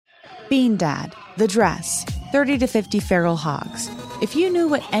Bean Dad, The Dress, 30 to 50 Feral Hogs. If you knew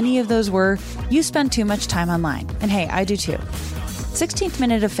what any of those were, you spend too much time online. And hey, I do too. 16th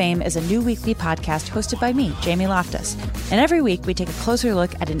Minute of Fame is a new weekly podcast hosted by me, Jamie Loftus. And every week we take a closer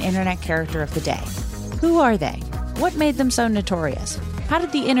look at an internet character of the day. Who are they? What made them so notorious? How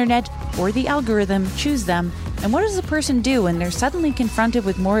did the internet or the algorithm choose them? And what does a person do when they're suddenly confronted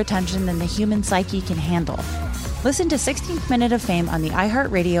with more attention than the human psyche can handle? Listen to 16th Minute of Fame on the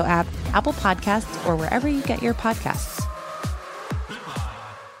iHeartRadio app, Apple Podcasts, or wherever you get your podcasts.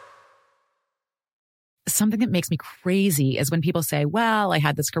 Something that makes me crazy is when people say, well, I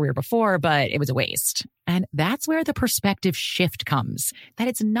had this career before, but it was a waste. And that's where the perspective shift comes, that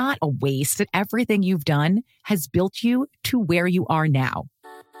it's not a waste, that everything you've done has built you to where you are now.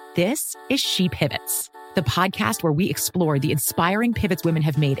 This is She Pivots, the podcast where we explore the inspiring pivots women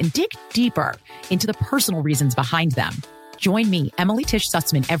have made and dig deeper into the personal reasons behind them. Join me, Emily Tish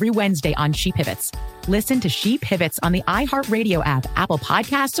Sussman, every Wednesday on She Pivots. Listen to She Pivots on the iHeartRadio app, Apple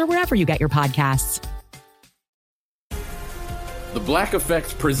Podcasts, or wherever you get your podcasts. The Black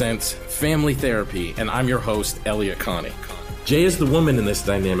Effect presents Family Therapy, and I'm your host, Elliot Connie. Jay is the woman in this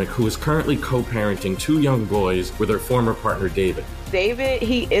dynamic who is currently co-parenting 2 young boys with her former partner, David. David,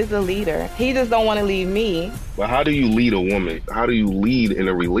 he is a leader. He just don't want to leave me. But how do you lead a woman? How do you lead in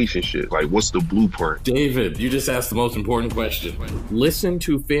a relationship? Like, what's the blueprint? David, you just asked the most important question. Listen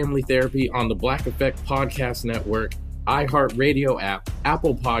to Family Therapy on the Black Effect Podcast Network, iHeartRadio app,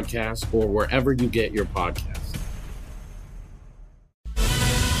 Apple Podcasts, or wherever you get your podcasts.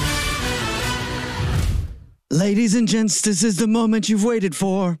 Ladies and gents, this is the moment you've waited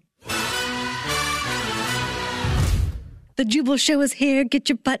for. The Jubal Show is here. Get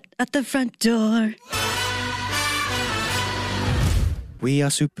your butt at the front door. We are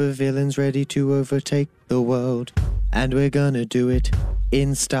supervillains ready to overtake the world. And we're gonna do it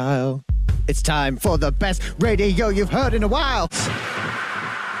in style. It's time for the best radio you've heard in a while.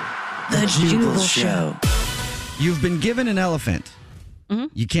 The Jubal Show. You've been given an elephant. Mm-hmm.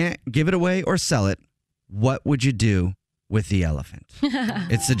 You can't give it away or sell it. What would you do with the elephant?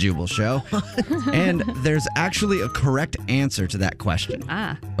 It's the Jubal Show. And there's actually a correct answer to that question.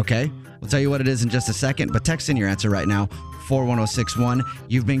 Okay? We'll tell you what it is in just a second, but text in your answer right now, 41061.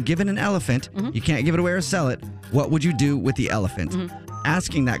 You've been given an elephant. Mm-hmm. You can't give it away or sell it. What would you do with the elephant? Mm-hmm.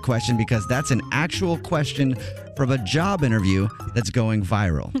 Asking that question because that's an actual question from a job interview that's going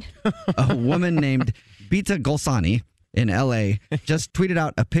viral. A woman named Bita Golsani in LA just tweeted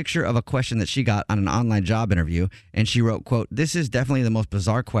out a picture of a question that she got on an online job interview, and she wrote, quote, "This is definitely the most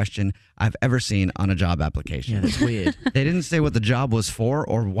bizarre question I've ever seen on a job application." Yeah, that's weird. They didn't say what the job was for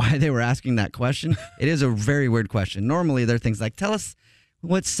or why they were asking that question. It is a very weird question. Normally, there are things like, tell us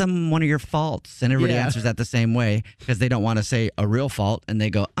what's one of your faults, and everybody answers that the same way because they don't want to say a real fault, and they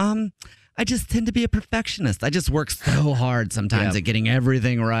go, I just tend to be a perfectionist. I just work so hard sometimes at getting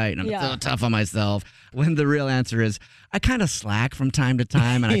everything right, and I'm so tough on myself. When the real answer is, I kind of slack from time to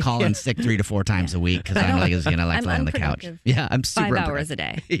time, and I call in sick 3 to 4 times a week because I'm like to lie on the couch. Yeah, I'm super 5 hours a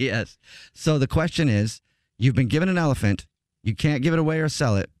day. Yes. So the question is, you've been given an elephant. You can't give it away or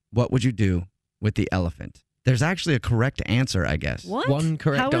sell it. What would you do with the elephant? There's actually a correct answer, I guess. What? One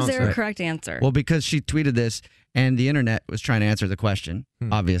correct answer. How is there a correct answer? Well, because she tweeted this, and the internet was trying to answer the question,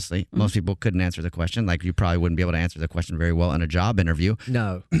 obviously. Most people couldn't answer the question. Like, you probably wouldn't be able to answer the question very well in a job interview.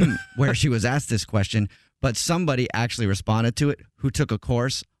 No. Where she was asked this question, but somebody actually responded to it who took a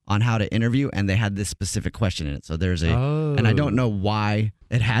course on how to interview, and they had this specific question in it. So there's and I don't know why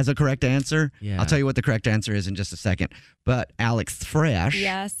it has a correct answer. Yeah. I'll tell you what the correct answer is in just a second. But Alex Fresh,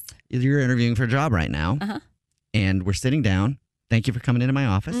 yes, you're interviewing for a job right now, and we're sitting down. Thank you for coming into my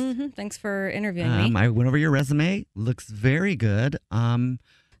office. Thanks for interviewing me. I went over your resume. Looks very good.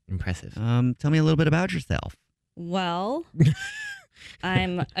 Impressive. Tell me a little bit about yourself. Well,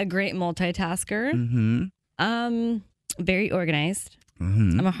 I'm a great multitasker. Very organized.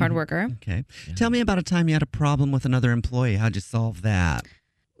 I'm a hard worker. Okay. Yeah. Tell me about a time you had a problem with another employee. How'd you solve that?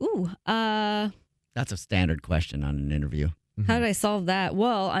 Ooh. That's a standard question on an interview. How did I solve that?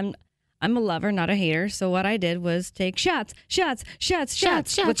 Well, I'm a lover, not a hater. So what I did was take shots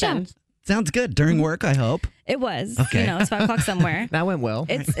with them. Sounds good. During work, I hope. It was. Okay. It's 5 o'clock somewhere. That went well.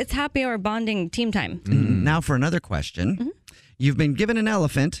 It's happy hour bonding team time. Now for another question. You've been given an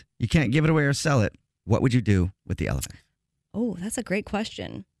elephant. You can't give it away or sell it. What would you do with the elephant? Oh, that's a great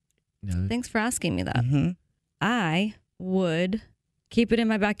question. No. Thanks for asking me that. I would keep it in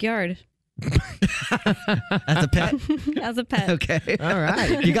my backyard. As a pet? As a pet. Okay. All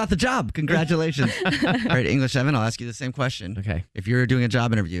right. You got the job. Congratulations. All right, English Evan, I'll ask you the same question. Okay. If you're doing a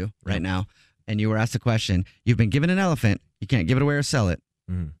job interview right now and you were asked a question, you've been given an elephant, you can't give it away or sell it.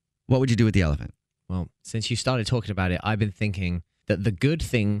 what would you do with the elephant? Well, since you started talking about it, I've been thinking that the good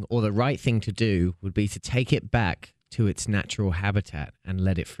thing or the right thing to do would be to take it back to its natural habitat and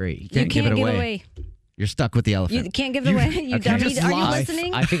let it free. You can't give it away. You're stuck with the elephant. You can't give it away. You dummy. Are you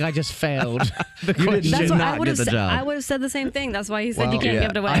listening? I think I just failed the You question. did not get the job. I would have said the same thing. That's why he said you can't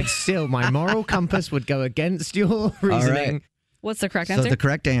give it away. I'd still, my moral compass would go against your reasoning. right. What's the correct answer? So the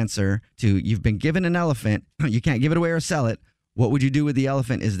correct answer to you've been given an elephant, you can't give it away or sell it. What would you do with the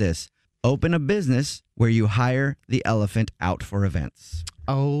elephant is this. Open a business where you hire the elephant out for events.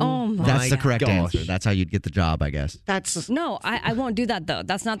 Oh my That's the correct gosh. answer. That's how you'd get the job, I guess. That's No, I won't do that, though.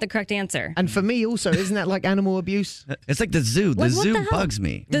 That's not the correct answer. and for me also, isn't that like animal abuse? It's like the zoo. The Like, what zoo the hell? bugs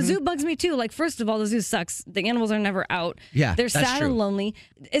me. The zoo bugs me, too. Like, first of all, the zoo sucks. The animals are never out. Yeah, They're that's sad true. and lonely.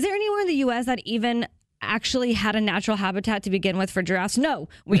 Is there anywhere in the U.S. that even actually had a natural habitat to begin with for giraffes? No.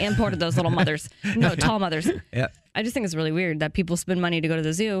 We imported those little mothers. No, tall mothers. Yeah. I just think it's really weird that people spend money to go to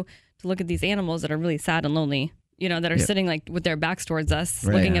the zoo to look at these animals that are really sad and lonely, you know, that are sitting like with their backs towards us,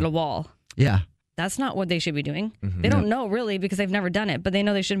 Right. looking at a wall. Yeah. That's not what they should be doing. They don't know really because they've never done it, but they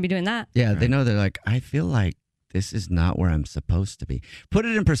know they shouldn't be doing that. Yeah, they know they're like, I feel like this is not where I'm supposed to be. Put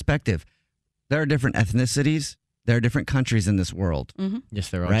it in perspective. There are different ethnicities. There are different countries in this world. Yes,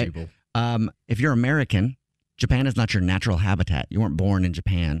 there are, Right. Jubal. If you're American, Japan is not your natural habitat. You weren't born in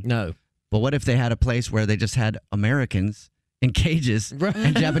Japan. No. But what if they had a place where they just had Americans in cages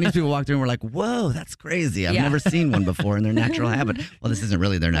and Japanese people walked through and were like, whoa, that's crazy. I've Yeah. never seen one before in their natural habitat. Well, this isn't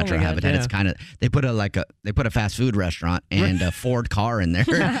really their natural God, habitat. yeah. It's kind of, they put a fast food restaurant and a Ford car in there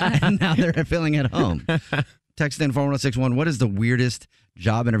and now they're feeling at home. Text in 41061. What is the weirdest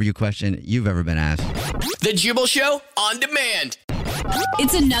job interview question you've ever been asked? The Jubal Show on demand.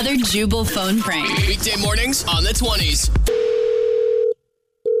 It's another Jubal phone prank. Weekday mornings on the 20s.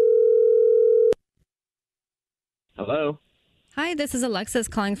 Hello. Hi, this is Alexis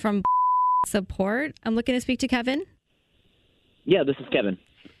calling from support. I'm looking to speak to Kevin. Yeah, this is Kevin.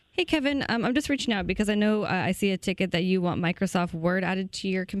 Hey, Kevin, I'm just reaching out because I know I see a ticket that you want Microsoft Word added to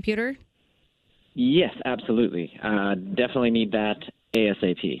your computer. Yes, absolutely. Definitely need that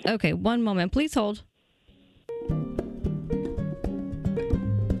ASAP. Okay, one moment. Please hold.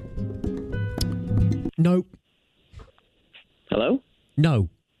 Nope. Hello? No.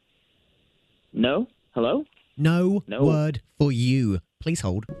 No? Hello? No, No. word for you. Please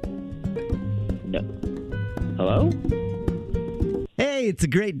hold. No. Hello? Hey, it's a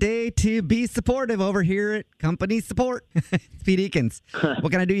great day to be supportive over here at Company Support. It's Pete Eakins.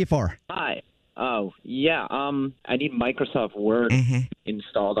 What can I do you for? Hi. Oh, yeah. I need Microsoft Word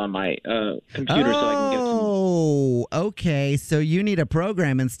installed on my computer so I can get some. Oh, okay. So you need a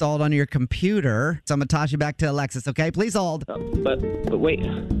program installed on your computer. So I'm going to toss you back to Alexis, okay? Please hold. But wait.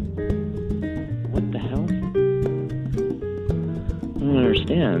 What the hell? I don't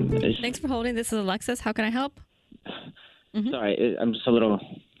understand. Thanks for holding. This is Alexis. How can I help? Sorry, I'm just a little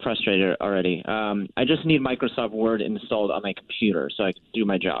frustrated already. I just need Microsoft Word installed on my computer so I can do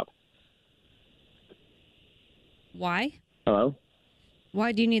my job. Why? Hello?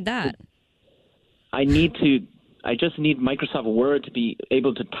 Why do you need that? I just need Microsoft Word to be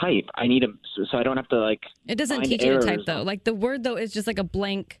able to type. I need so I don't have to like. It doesn't find teach you to type, errors. though. Like, the Word, though, is just like a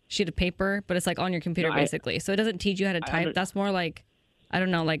blank sheet of paper, but it's like on your computer, No, basically. So it doesn't teach you how to type. That's more like, I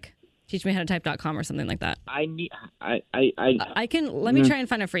don't know, like teach me how to type.com or something like that. I need. I can, let me try and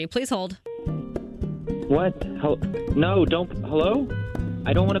find it for you. Please hold. What? No, don't. Hello?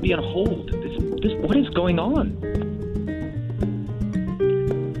 I don't want to be on hold. What is going on?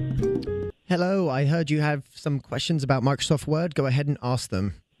 Hello, I heard you have some questions about Microsoft Word. Go ahead and ask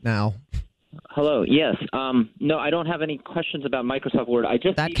them now. Hello. Yes. No, I don't have any questions about Microsoft Word. I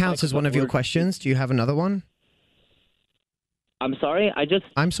just That need counts as one Microsoft of your Word. questions. Do you have another one? I'm sorry.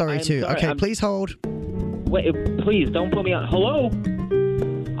 I'm sorry too. Okay, please hold. Wait, please don't put me on. Hello.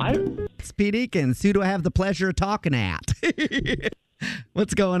 It's Pete Eakins. Who do I have the pleasure of talking at?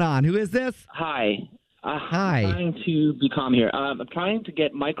 What's going on? Who is this? Hi. Hi. I'm trying to be calm here. I'm trying to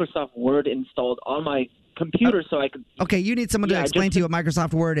get Microsoft Word installed on my computer so I can. Okay, you need someone to explain to you what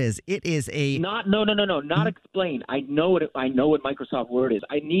Microsoft Word is. It is a No, not explain. I know what Microsoft Word is.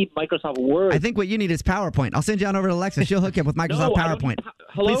 I need Microsoft Word. I think what you need is PowerPoint. I'll send you on over to Alexa. She'll hook you up with Microsoft No, I don't PowerPoint. need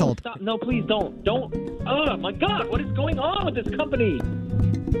Hello? Please hold. Stop. No, please don't. Don't. Oh my God! What is going on with this company?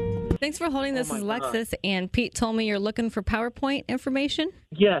 Thanks for holding. This is Alexis, and Pete told me you're looking for PowerPoint information.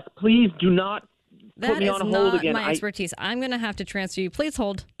 Yes, please do not put That me is on hold not again. my expertise. I'm going to have to transfer you. Please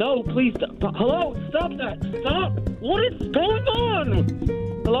hold. No, please. Hello? Stop that. Stop. What is going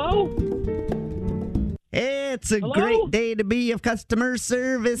on? Hello? It's a great day to be of customer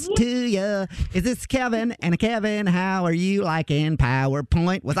service to you. Is this Kevin? And Kevin, how are you liking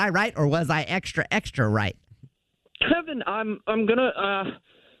PowerPoint? Was I right or was I extra right? Kevin, I'm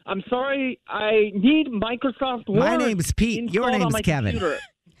sorry. I need Microsoft Word. My name's Pete. Your name's Kevin. Computer.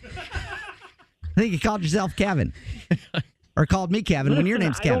 I think you called yourself Kevin. Or called me Kevin when your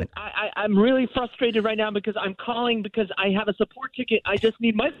name's Kevin. I'm really frustrated right now because I'm calling because I have a support ticket. I just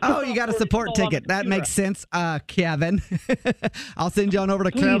need my. Oh, you got a support ticket. That makes sense, Kevin. I'll send you on over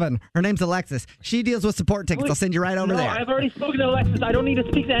to Kevin. Her name's Alexis. She deals with support tickets. I'll send you right over there. I've already spoken to Alexis. I don't need to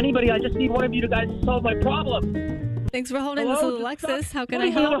speak to anybody. I just need one of you guys to solve my problem. Thanks for holding. This is Alexis. How can I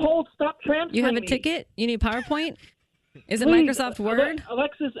Please, help? hold. Stop transferring You have a me. ticket? You need PowerPoint? Is it Please, Microsoft Word?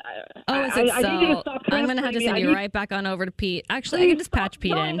 Alexis, Oh, is it so? I need you to stop I'm going to have to send you right back on over to Pete. Actually, I can just patch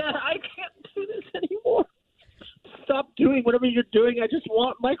Pete in. I can't do this anymore. Stop doing whatever you're doing. I just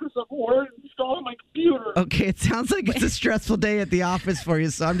want Microsoft Word installed on my computer. Okay, it sounds like it's a stressful day at the office for you,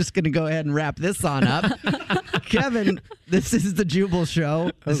 so I'm just going to go ahead and wrap this on up. Kevin, this is the Jubal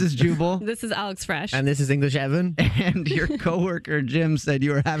Show. This is Jubal. This is Alex Fresh. And this is English Evan. And your coworker, Jim, said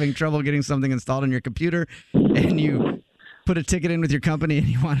you were having trouble getting something installed on your computer, and you put a ticket in with your company, and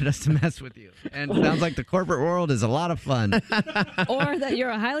you wanted us to mess with you. And it sounds like the corporate world is a lot of fun. Or that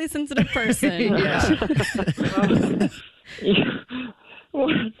you're a highly sensitive person. Yeah.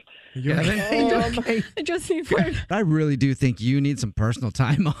 I just need word. I really do think you need some personal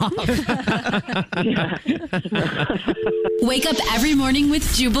time off. Wake up every morning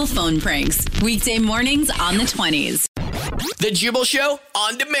with Jubal phone pranks. Weekday mornings on the 20s. The Jubal Show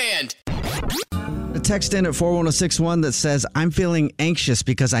on demand. A text in at 41061 that says, I'm feeling anxious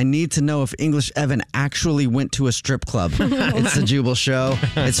because I need to know if English Evan actually went to a strip club. It's the Jubal Show.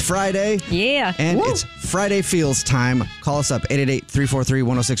 It's Friday. Yeah. And it's Friday Feels time. Call us up,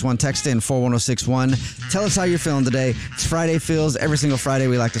 888-343-1061. Text in 41061. Tell us how you're feeling today. It's Friday Feels. Every single Friday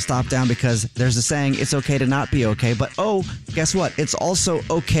we like to stop down because there's a saying, it's okay to not be okay. But guess what? It's also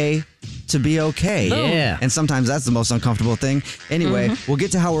okay to be okay. Yeah. And sometimes that's the most uncomfortable thing. Anyway, we'll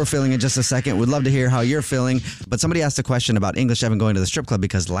get to how we're feeling in just a second. We'd love to hear how you're feeling. But somebody asked a question about English Evan going to the strip club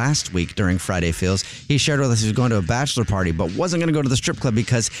because last week during Friday Feels, he shared with us he was going to a bachelor party, but wasn't going to go to the strip club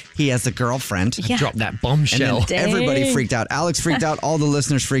because he has a girlfriend. Yeah. Drop that bombshell. And then everybody freaked out. Alex freaked out. All the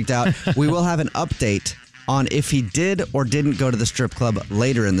listeners freaked out. We will have an update on if he did or didn't go to the strip club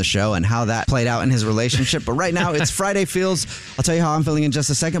later in the show and how that played out in his relationship. But right now, it's Friday Feels. I'll tell you how I'm feeling in just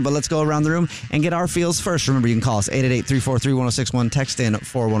a second, but let's go around the room and get our feels first. Remember, you can call us 888-343-1061. Text in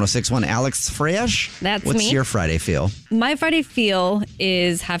 41061. Alex Fresh, That's what's me. your Friday feel? My Friday feel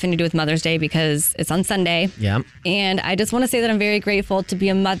is having to do with Mother's Day because it's on Sunday. Yeah. And I just want to say that I'm very grateful to be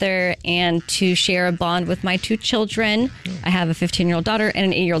a mother and to share a bond with my two children. I have a 15-year-old daughter and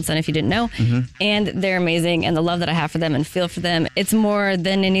an 8-year-old son, if you didn't know. And they're amazing. And the love that I have for them and feel for them, it's more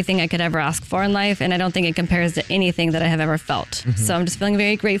than anything I could ever ask for in life. And I don't think it compares to anything that I have ever felt. So I'm just feeling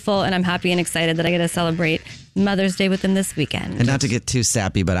very grateful, and I'm happy and excited that I get to celebrate Mother's Day with them this weekend. And not to get too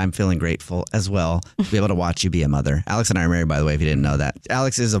sappy, but I'm feeling grateful as well to be able to watch you be a mother. Alex and I are married, by the way, if you didn't know that.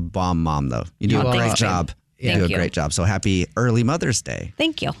 Alex is a bomb mom, though. You do a great job. You do a great job. So happy early Mother's Day.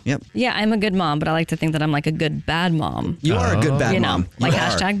 Thank you. Yep. Yeah, I'm a good mom, but I like to think that I'm like a good bad mom. You are a good bad mom. Like You are.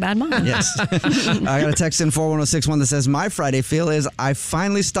 hashtag bad mom. Yes. I got a text in 41061 that says, my Friday feel is I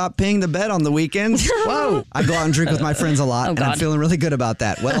finally stopped paying the bed on the weekends. Whoa. I go out and drink with my friends a lot, and I'm feeling really good about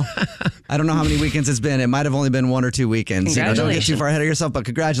that. Well, I don't know how many weekends it's been. It might have only been 1 or 2 weekends. Don't get too far ahead of yourself, but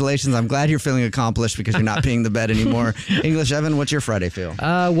congratulations. I'm glad you're feeling accomplished because you're not paying the bed anymore. English Evan, what's your Friday feel?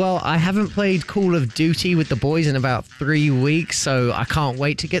 Well, I haven't played Call of Duty with the boys in about 3 weeks, so I can't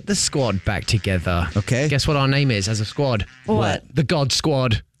wait to get the squad back together. Okay. Guess what our name is as a squad? What? The God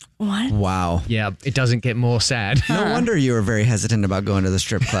Squad. What? Wow. Yeah, it doesn't get more sad. No wonder you were very hesitant about going to the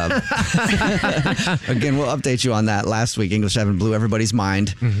strip club. Again, we'll update you on that. Last week, English Evan blew everybody's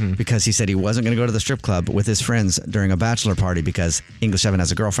mind because he said he wasn't going to go to the strip club with his friends during a bachelor party because English Evan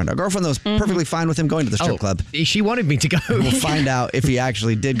has a girlfriend. A girlfriend that was perfectly fine with him going to the strip club. She wanted me to go. We'll find out if he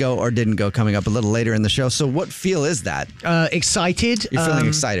actually did go or didn't go coming up a little later in the show. So what feel is that? Excited. You're feeling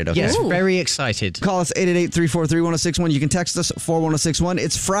excited, okay? Yes, very excited. Call us 888-343-1061. You can text us 41061.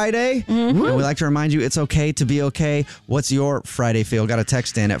 It's Friday. And we like to remind you it's okay to be okay. What's your Friday feel? Got a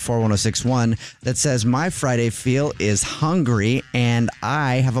text in at 41061 that says, my Friday feel is hungry and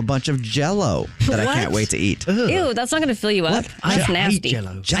I have a bunch of Jell-O that I can't wait to eat. Ew, that's not going to fill you up. That's I nasty. hate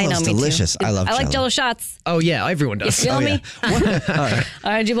Jell-O. Jell-O's I know, me delicious. Too. I love I like Jell-O. Jell-O shots. Oh, yeah, everyone You does. feel me? All right.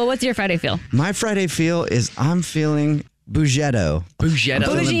 All right, Jubal, what's your Friday feel? My Friday feel is I'm feeling Bougetto. Bougetto. I'm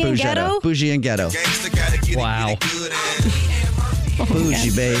feeling Bougie and ghetto? Bougie and ghetto. Wow. Bougie,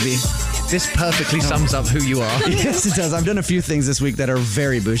 baby. This perfectly sums up who you are. Yes, it does. I've done a few things this week that are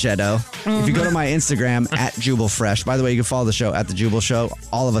very Bougetto. If you go to my Instagram, at JubalFresh. By the way, you can follow the show at The Jubal Show.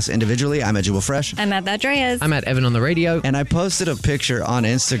 All of us individually. I'm at JubalFresh. I'm at That Dreas. I'm at Evan on the radio. And I posted a picture on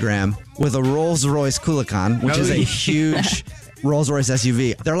Instagram with a Rolls-Royce Kulikan, which is a huge Rolls-Royce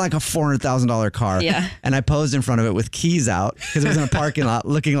SUV. They're like a $400,000 car. Yeah. And I posed in front of it with keys out because it was in a parking lot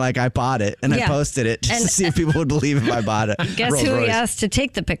looking like I bought it. And I posted it just to see if people would believe if I bought it. Guess who he asked to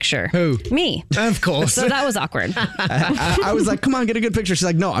take the picture? Who? Me. Of course. So that was awkward. I was like, come on, get a good picture. She's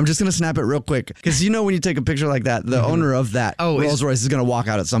like, no, I'm just going to snap it real quick. Because when you take a picture like that, the owner of that Rolls-Royce is going to walk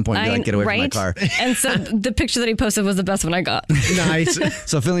out at some point and be like, get away from my car. And so the picture that he posted was the best one I got. Nice.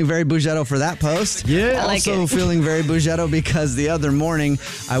 So feeling very Bougetto for that post. Yeah. Also feeling very Bougetto because the other morning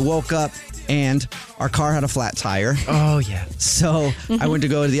I woke up and our car had a flat tire. Oh, yeah. So I went to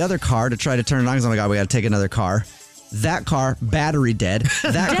go to the other car to try to turn it on because I'm like, we got to take another car. That car, battery dead.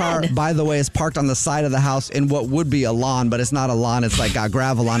 That car, by the way, is parked on the side of the house in what would be a lawn, but it's not a lawn. It's like got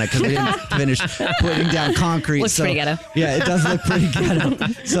gravel on it because we didn't finish putting down concrete. Looks pretty ghetto. Yeah, it does look pretty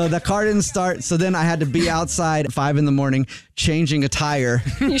ghetto. So the car didn't start. So then I had to be outside at 5 a.m. changing a tire.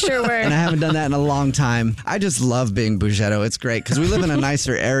 You sure were. And I haven't done that in a long time. I just love being Bougetto. It's great because we live in a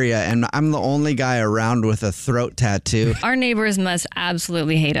nicer area and I'm the only guy around with a throat tattoo. Our neighbors must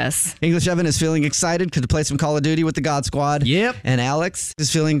absolutely hate us. English Evan is feeling excited because to play some Call of Duty with the God Squad. Yep. And Alex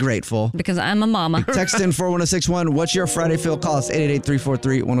is feeling grateful. Because I'm a mama. Text in 41061. What's your Friday feel? Call us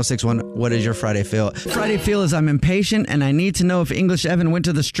 888-343-1061. What is your Friday feel? Friday feel is I'm impatient and I need to know if English Evan went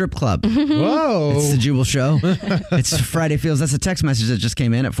to the strip club. Whoa. It's the Jubal Show. It's Friday feels. That's a text message that just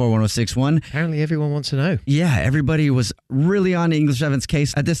came in at 41061. Apparently everyone wants to know. Yeah, everybody was really on English Evan's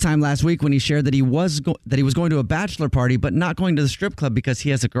case at this time last week when he shared that he was going to a bachelor party but not going to the strip club because he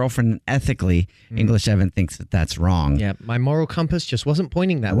has a girlfriend. And ethically, English Evan thinks that that's wrong. Yeah, my moral compass just wasn't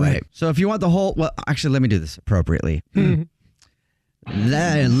pointing that way. So if you want the whole, well, actually, let me do this appropriately.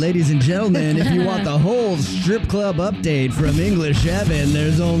 Ladies and gentlemen, if you want the whole strip club update from English Evan,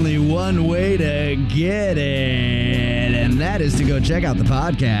 there's only one way to get it, and that is to go check out the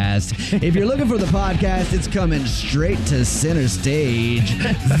podcast. If you're looking for the podcast, it's coming straight to center stage.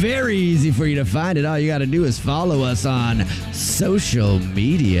 Very easy for you to find it. All you got to do is follow us on social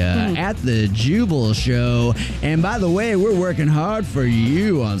media at The Jubal Show. And by the way, we're working hard for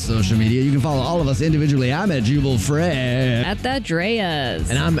you on social media. You can follow all of us individually. I'm at Jubal Fresh. At That Dreas.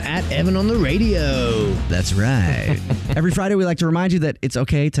 And I'm at Evan on the radio. That's right. Every Friday, we like to remind you that it's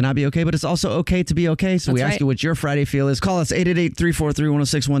okay to not be okay, but it's also okay to be okay. So we ask you what your Friday feel is. Call us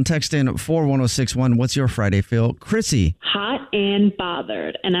 888-343-1061. Text in 41061. What's your Friday feel? Chrissy. Hot and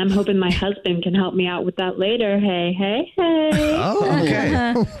bothered. And I'm hoping my husband can help me out with that later. Hey, hey, hey. Oh,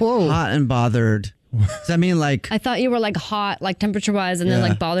 okay. Whoa. Hot and bothered. Does that mean like... I thought you were like hot, like temperature-wise, and then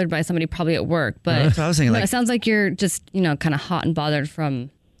like bothered by somebody probably at work. But that's what I was thinking, no, like- it sounds like you're just, kind of hot and bothered from...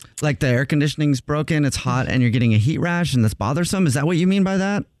 Like the air conditioning's broken, it's hot, and you're getting a heat rash, and that's bothersome? Is that what you mean by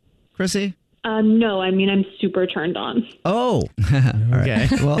that, Chrissy? No, I mean, I'm super turned on. Oh. Okay.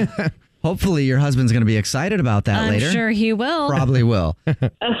 Well, hopefully your husband's going to be excited about that later. I'm sure he will. Probably will.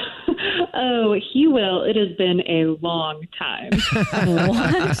 Oh, he will. It has been a long time.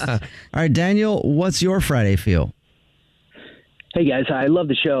 What? All right, Daniel, what's your Friday feel? Hey, guys. I love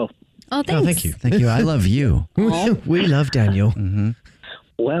the show. Oh, thanks. Thank you. Thank you. I love you. We love Daniel. Mm-hmm.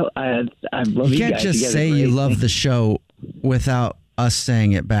 Well, I love you You can't guys. just You guys are say you great. love the show without us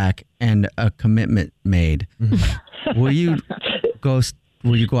saying it back and a commitment made. Will you go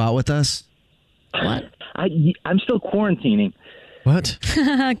out with us? What? I'm still quarantining. What?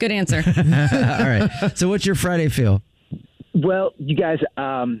 Good answer. All right. So what's your Friday feel? Well, you guys,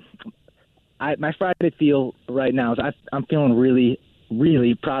 my Friday feel right now is I'm feeling really,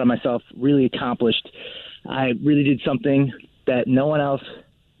 really proud of myself, really accomplished. I really did something that no one else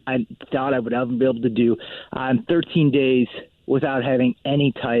I thought I would ever be able to do. I'm 13 days without having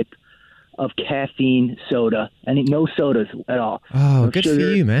any type of caffeine soda, no sodas at all. Oh, No good sugar,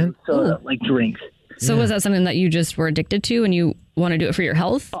 for you, man. no soda, like drinks. So was that something that you just were addicted to and you want to do it for your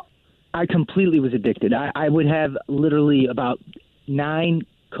health? I completely was addicted. I would have literally about 9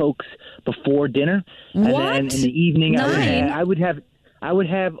 Cokes before dinner, and What? then in the evening 9? I would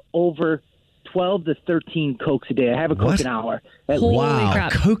have over 12 to 13 Cokes a day. I have a Coke What? an hour. Wow.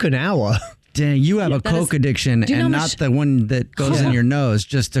 crap. Coke an hour. Dang, you have a that Coke is- addiction do you know and how not much- the one that goes in your nose,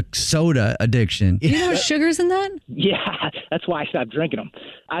 just a soda addiction. Do you know how much sugar's in that? Yeah, that's why I stopped drinking them.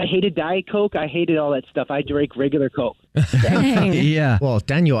 I hated Diet Coke. I hated all that stuff. I drank regular Coke. Dang. Yeah. Well,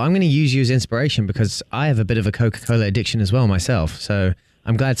 Daniel, I'm going to use you as inspiration because I have a bit of a Coca-Cola addiction as well myself. So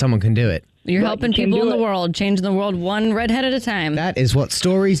I'm glad someone can do it. You're But helping you can people do in the it. world, changing the world one redhead at a time. That is what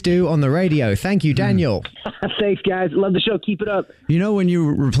stories do on the radio. Thank you, Daniel. Thanks, guys. Love the show. Keep it up. You know, when you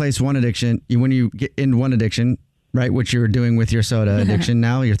replace one addiction, when you get in one addiction, right, which you're doing with your soda addiction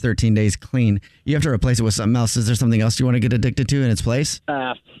now, you're 13 days clean, you have to replace it with something else. Is there something else you want to get addicted to in its place?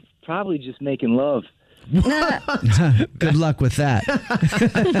 Probably just making love. Good luck with that.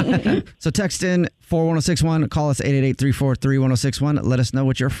 So text in 41061, call us 888-343-1061. Let us know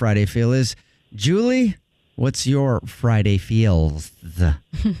what your Friday feel is. Julie, what's your Friday feels?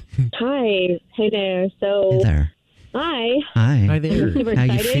 Hi. Hey there. So Hey there. Hi. Hi. I'm super How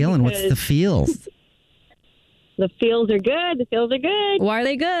you excited feeling? What's the because feels? The feels are good. The feels are good. Why are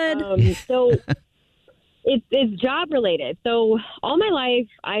they good? So it's job related. So all my life,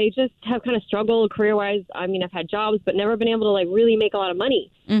 I just have kind of struggled career wise. I mean, I've had jobs, but never been able to like really make a lot of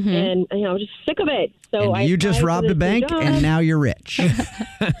money. Mm-hmm. And you know, I'm just sick of it. So And you just applied for robbed a this new bank job. and now you're rich.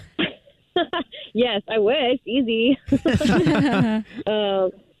 Yes, I wish. Easy.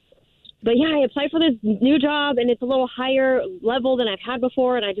 But yeah, I applied for this new job, and it's a little higher level than I've had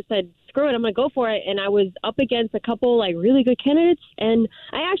before. And I just said, screw it, I'm going to go for it. And I was up against a couple like really good candidates, and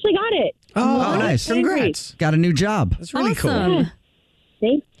I actually got it. Oh, nice. Congrats. Got a new job. That's really cool.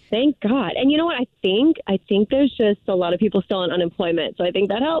 Thank God. And you know what? I think there's just a lot of people still on unemployment. So I think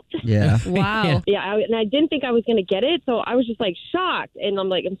that helped. Yeah. Wow. Yeah. And I didn't think I was going to get it. So I was just like shocked. And I'm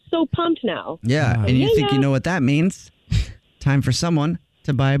like, I'm so pumped now. Yeah. And you think you know what that means? Time for someone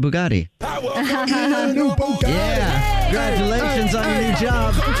to buy a Bugatti. Yeah. Congratulations on your new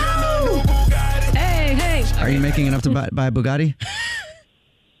job. Hey. Are you making enough to buy a Bugatti?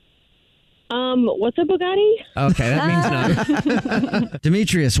 What's a Bugatti? Okay, that means no.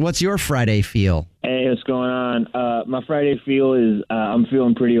 Demetrius, what's your Friday feel? Hey, what's going on? My Friday feel is I'm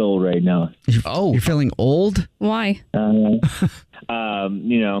feeling pretty old right now. You're feeling old? Why? You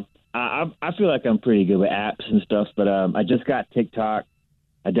know, I feel like I'm pretty good with apps and stuff, but I just got TikTok.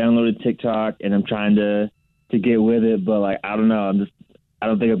 I downloaded TikTok, and I'm trying to get with it, but like I don't know, I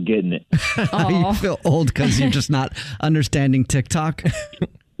don't think I'm getting it. You feel old because you're just not understanding TikTok?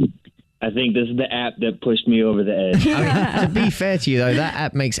 I think this is the app that pushed me over the edge. I mean, to be fair to you, though, that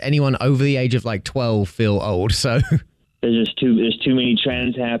app makes anyone over the age of like 12 feel old. So there's too many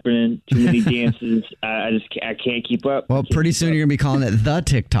trends happening, too many dances. I can't keep up. Well, pretty soon you're going to be calling it the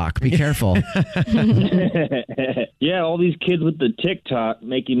TikTok. Be careful. Yeah, all these kids with the TikTok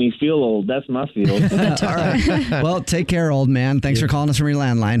making me feel old. That's my feel. All right. Well, take care, old man. Thanks for calling us from your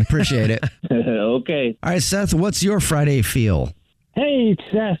landline. Appreciate it. Okay. All right, Seth, what's your Friday feel? Hey, it's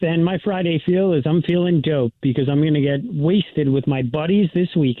Seth, and my Friday feel is I'm feeling dope because I'm going to get wasted with my buddies this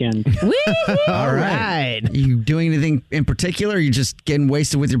weekend. All right. You doing anything in particular, or you just getting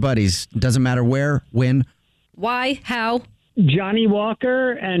wasted with your buddies? Doesn't matter where, when? Why? How? Johnny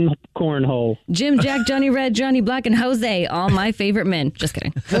Walker and cornhole. Jim, Jack, Johnny Red, Johnny Black, and Jose. All my favorite men. Just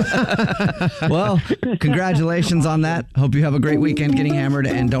kidding. Well, congratulations on that. Hope you have a great weekend getting hammered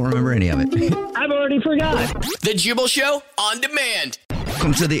and don't remember any of it. I've already forgot. The Jubal Show on demand.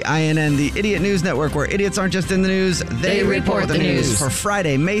 Welcome to the INN, the Idiot News Network, where idiots aren't just in the news, they report the news. For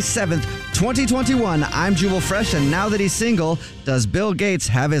Friday, May 7th, 2021, I'm Jubal Fresh, and now that he's single, does Bill Gates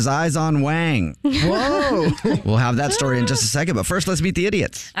have his eyes on Wang? Whoa! We'll have that story in just a second, but first, let's meet the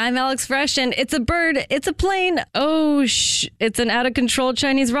idiots. I'm Alex Fresh, and it's a bird, it's a plane. Oh, it's an out-of-control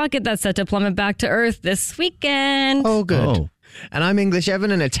Chinese rocket that's set to plummet back to Earth this weekend. Oh, good. And I'm English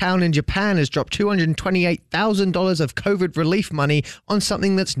Evan, and a town in Japan has dropped $228,000 of COVID relief money on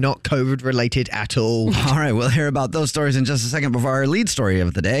something that's not COVID related at all. All right, we'll hear about those stories in just a second before our lead story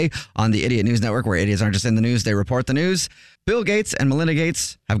of the day on the Idiot News Network, where idiots aren't just in the news, they report the news. Bill Gates and Melinda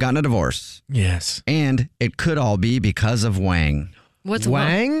Gates have gotten a divorce. Yes. And it could all be because of Wang. What's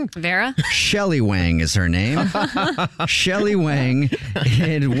Wang? Vera? Shelley Wang is her name. Shelley Wang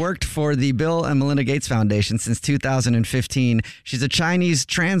had worked for the Bill and Melinda Gates Foundation since 2015. She's a Chinese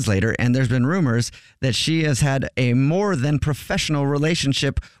translator, and there's been rumors that she has had a more than professional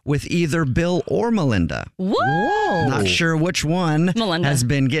relationship with either Bill or Melinda. Whoa! Not sure which one Melinda has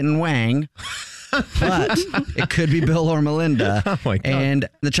been getting Wang. But it could be Bill or Melinda. Oh my God. And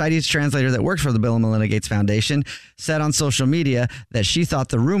the Chinese translator that worked for the Bill and Melinda Gates Foundation said on social media that she thought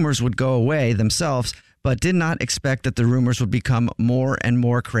the rumors would go away themselves, but did not expect that the rumors would become more and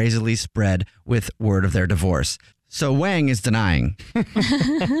more crazily spread with word of their divorce. So Wang is denying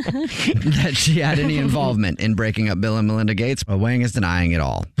that she had any involvement in breaking up Bill and Melinda Gates, but Wang is denying it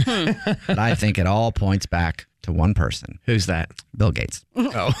all. But I think it all points back to one person. Who's that? Bill Gates.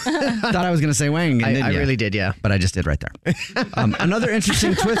 Oh. Thought I was going to say Wang. I really did, yeah. But I just did right there. Another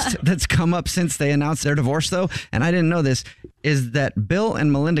interesting twist that's come up since they announced their divorce, though, and I didn't know this, is that Bill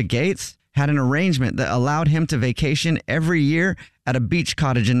and Melinda Gates had an arrangement that allowed him to vacation every year at a beach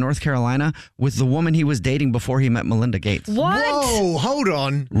cottage in North Carolina with the woman he was dating before he met Melinda Gates. What? Whoa, hold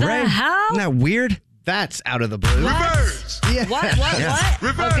on. The hell? Isn't that weird? That's out of the blue. Reverse. Yeah. What?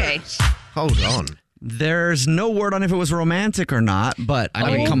 Reverse. Okay. Hold on. There's no word on if it was romantic or not, but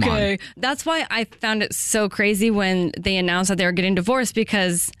I mean, come on. That's why I found it so crazy when they announced that they were getting divorced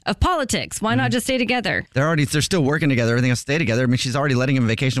because of politics. Why not just stay together? They're still working together. Everything will stay together. I mean, she's already letting him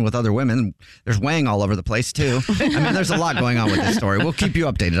vacation with other women. There's Wang all over the place, too. I mean, there's a lot going on with this story. We'll keep you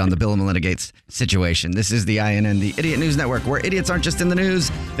updated on the Bill and Melinda Gates situation. This is the INN, the Idiot News Network, where idiots aren't just in the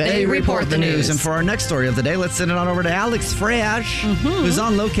news, they report the news. And for our next story of the day, let's send it on over to Alex Fresh, who's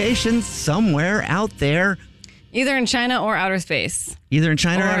on location somewhere out there. Either in China or outer space. Either in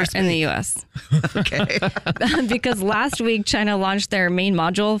China or outer space? In the U.S. Okay. Because last week, China launched their main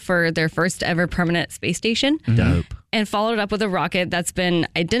module for their first ever permanent space station. Dope. And followed it up with a rocket that's been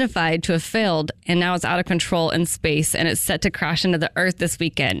identified to have failed, and now it's out of control in space, and it's set to crash into the Earth this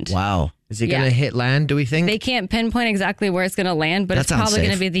weekend. Wow. Is it going to hit land, do we think? They can't pinpoint exactly where it's going to land, but That it's sounds probably going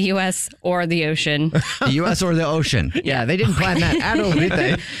to safe. be the U.S. or the ocean. The U.S. or the ocean. Yeah, they didn't plan that at all, did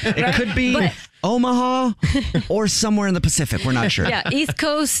they? It could be Omaha or somewhere in the Pacific. We're not sure. Yeah, East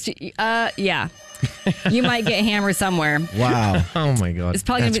Coast, yeah. You might get hammered somewhere. Wow. Oh, my God. It's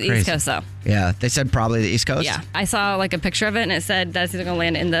probably going to be the East Coast, though. Yeah, they said probably the East Coast. Yeah, I saw like a picture of it, and it said that's either going to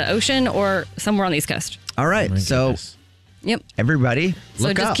land in the ocean or somewhere on the East Coast. All right, so Yep. everybody, So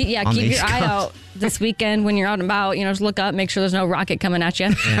look just up keep, on the keep East your eye Coast. out this weekend when you're out and about. You know, just look up, make sure there's no rocket coming at you.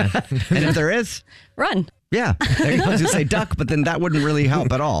 And if there is, Run. yeah, there you go. I was going to say duck, but then that wouldn't really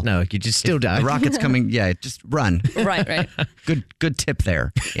help at all. No, you just still die. The rocket's coming. Yeah, just run. Right. Good tip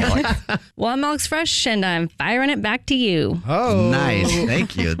there, Alex. Well, I'm Alex Fresh, and I'm firing it back to you. Oh, Nice.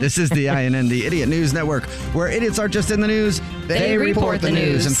 Thank you. This is the INN, the Idiot News Network, where idiots aren't just in the news, they report the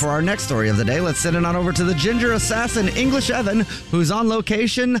news. And for our next story of the day, let's send it on over to the ginger assassin, English Evan, who's on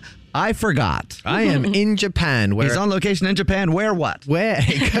location. I forgot. I am in Japan. Where He's on location in Japan. Where what? Where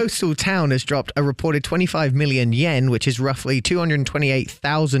a coastal town has dropped a reported 25 million yen, which is roughly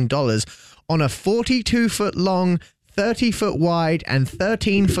 $228,000, on a 42-foot long, 30-foot wide, and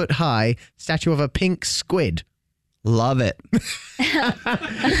 13-foot high statue of a pink squid. Love it.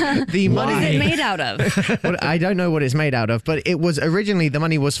 The What is money it made out of? Well, I don't know what it's made out of, but it was originally the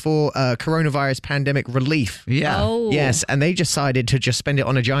money was for coronavirus pandemic relief. Yeah. Oh. Yes, and they decided to just spend it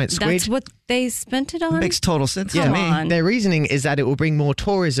on a giant squid. That's what they spent it on? Makes total sense yeah, to me. on. Their reasoning is that it will bring more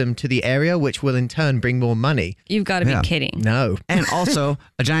tourism to the area, which will in turn bring more money. You've got to Yeah. be kidding. No. And also,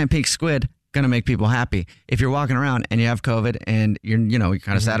 a giant pink squid going to make people happy. If you're walking around and you have COVID and you're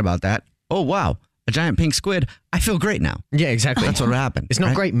kind of sad about that, oh, wow, a giant pink squid, I feel great now. Yeah, exactly. That's what would happen. It's not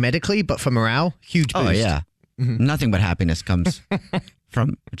right? great medically, but for morale, huge boost. Oh, yeah. Nothing but happiness comes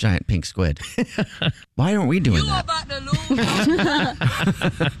from a giant pink squid. Why aren't we doing that?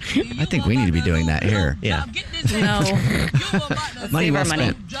 I think we need to be doing that here. Yeah. No. Money well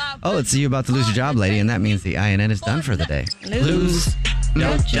spent. Oh, it's you about to lose your job, lady, and that means the INN is done for the day. Lose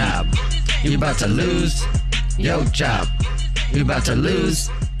your job. You about to lose your job. You about to lose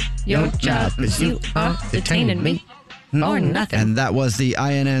your job because you are detaining me for nothing. And that was the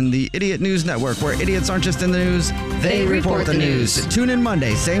INN, the Idiot News Network, where idiots aren't just in the news, they report the news. Tune in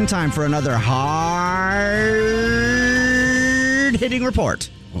Monday, same time for another hard-hitting report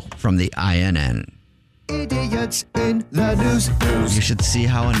from the INN. Idiots in the news. You should see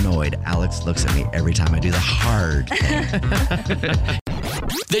how annoyed Alex looks at me every time I do the hard thing.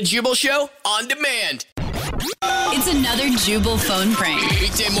 The Jubal Show on demand. It's another Jubal phone prank.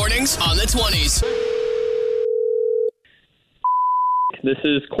 Weekday mornings on the 20s. This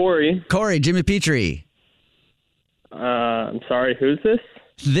is Corey. Corey, Jimmy Petrie. I'm sorry, who's this?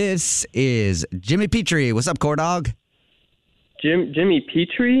 This is Jimmy Petrie. What's up, Core Dog? Jimmy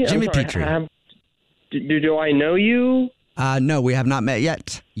Petrie? Jimmy I'm sorry, Petrie. Do I know you? No, we have not met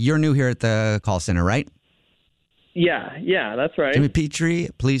yet. You're new here at the call center, right? Yeah, that's right. Jimmy Petrie,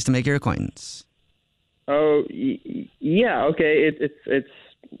 pleased to make your acquaintance. Oh, yeah, okay. It's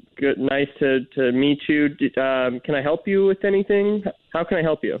good, nice to meet you. Can I help you with anything? How can I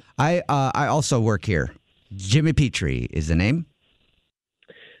help you? I also work here. Jimmy Petrie is the name.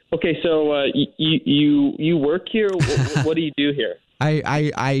 Okay, so you work here? What do you do here?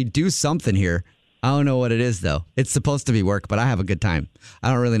 I do something here. I don't know what it is, though. It's supposed to be work, but I have a good time. I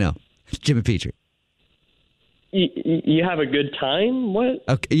don't really know. Jimmy Petrie. You have a good time? What?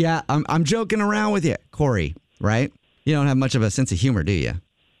 Okay, yeah, I'm joking around with you, Corey, right? You don't have much of a sense of humor, do you?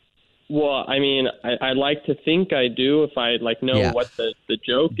 Well, I mean, I like to think I do if I know Yeah. what the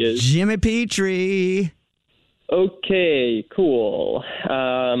joke is. Jimmy Petrie. Okay, cool.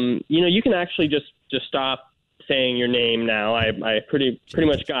 You can actually just stop saying your name now. I pretty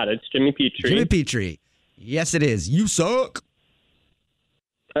much got it. It's Jimmy Petrie. Jimmy Petrie. Yes, it is. You suck.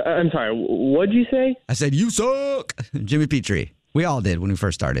 I'm sorry. What'd you say? I said, you suck. Jimmy Petrie. We all did when we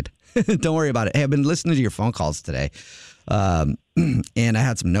first started. Don't worry about it. Hey, I've been listening to your phone calls today. And I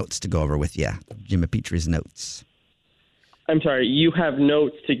had some notes to go over with you. Jimmy Petrie's notes. I'm sorry. You have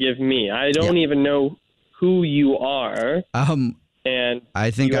notes to give me. I don't even know who you are. And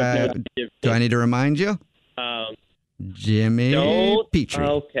I think do I need to remind you? Jimmy Petrie.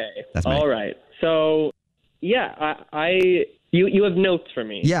 Okay. That's my all right. So, yeah, you have notes for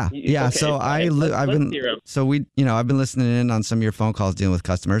me. Yeah. Okay, So I've been listening in on some of your phone calls dealing with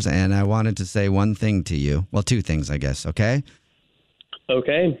customers, and I wanted to say one thing to you. Well, two things, I guess. Okay.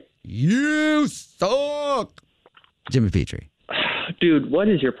 Okay. You suck, Jimmy Petrie. Dude, what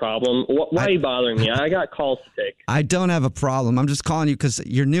is your problem? Why are you bothering me? I got calls to take. I don't have a problem. I'm just calling you because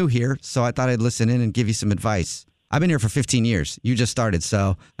you're new here, so I thought I'd listen in and give you some advice. I've been here for 15 years. You just started,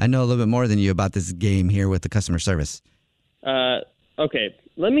 so I know a little bit more than you about this game here with the customer service. Okay,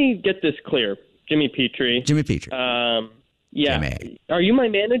 let me get this clear. Jimmy Petrie. Jimmy Petrie. Yeah. Jimmy. Are you my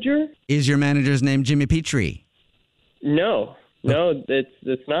manager? Is your manager's name Jimmy Petrie? No,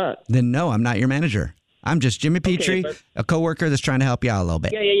 it's not. Then no, I'm not your manager. I'm just Jimmy Petrie, but a coworker that's trying to help you out a little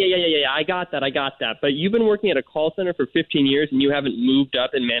bit. Yeah. I got that. But you've been working at a call center for 15 years and you haven't moved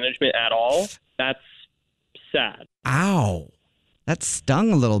up in management at all? That's sad. Ow. That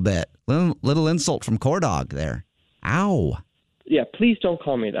stung a little bit. Little insult from Core Dog there. Ow. Yeah, please don't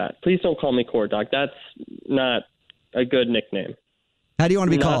call me that. Please don't call me Core Dog. That's not a good nickname. How do you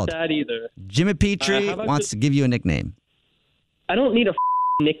want to be called? Not that either. Jimmy Petrie wants to give you a nickname. I don't need a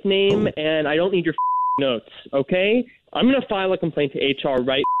nickname, and I don't need your notes, okay? I'm going to file a complaint to HR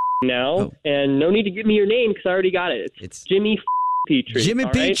right now, and no need to give me your name because I already got it. It's Jimmy Petrie. Jimmy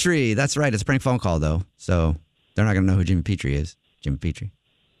all right? Petrie. That's right. It's a prank phone call, though, so they're not going to know who Jimmy Petrie is. Jimmy Petrie.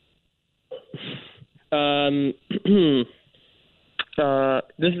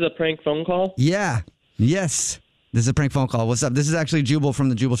 This is a prank phone call? Yeah. Yes. This is a prank phone call. What's up? This is actually Jubal from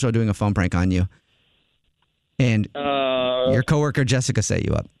the Jubal Show doing a phone prank on you. And your coworker Jessica set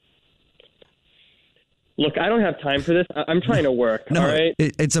you up. Look, I don't have time for this. I'm trying to work, all right?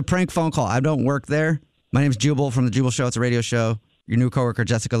 It's a prank phone call. I don't work there. My name's Jubal from the Jubal Show. It's a radio show. Your new coworker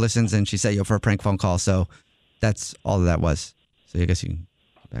Jessica listens, and she set you up for a prank phone call. So that's all that was. So I guess you can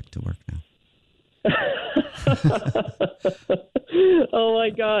get back to work now. Oh, my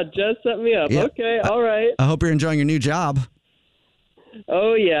God. Jess set me up. Yeah. Okay, all right. I hope you're enjoying your new job.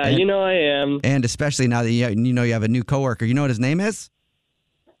 Oh, yeah, And- you know I am. And especially now that you know you have a new coworker. You know what his name is?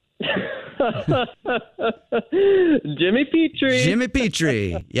 Jimmy Petrie. Jimmy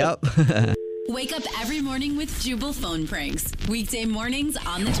Petrie. Yep. Wake up every morning with Jubal phone pranks. Weekday mornings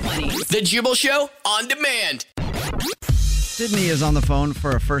on the 20s. The Jubal Show on demand. Sydney is on the phone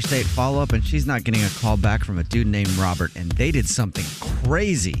for a first date follow-up, and she's not getting a call back from a dude named Robert, and they did something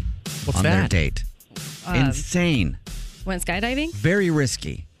crazy on their date. Insane. Went skydiving? Very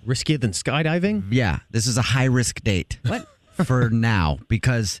risky. Riskier than skydiving? Yeah, this is a high-risk date. What? For now,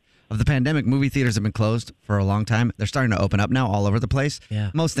 because of the pandemic, movie theaters have been closed for a long time. They're starting to open up now all over the place.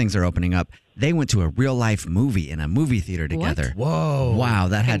 Yeah. Most things are opening up. They went to a real-life movie in a movie theater together. Whoa. Wow,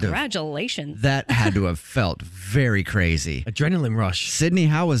 Congratulations. that had to have felt very crazy. Adrenaline rush. Sydney,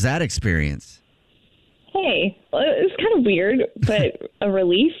 how was that experience? Hey, well, it was kind of weird, but a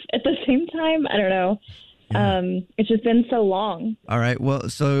relief at the same time. I don't know. It's just been so long. All right. Well,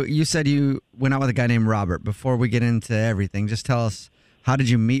 so you said you went out with a guy named Robert. Before we get into everything, just tell us, how did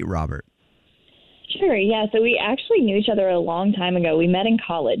you meet Robert? Sure, yeah. So we actually knew each other a long time ago. We met in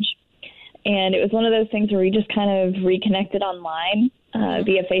college. And it was one of those things where we just kind of reconnected online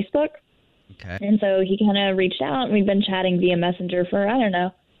via Facebook. Okay. And so he kind of reached out, and we've been chatting via Messenger for, I don't know,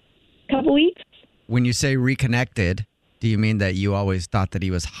 a couple weeks. When you say reconnected, do you mean that you always thought that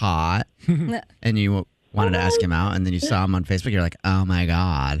he was hot and you wanted to ask him out, and then you saw him on Facebook, you're like, oh my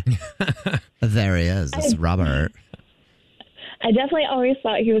God, there he is. This is Robert. I definitely always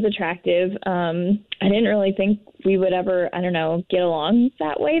thought he was attractive. I didn't really think we would ever, I don't know, get along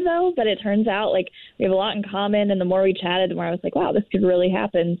that way, though. But it turns out, like, we have a lot in common. And the more we chatted, the more I was like, wow, this could really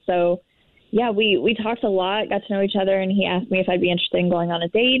happen. So, yeah, we talked a lot, got to know each other. And he asked me if I'd be interested in going on a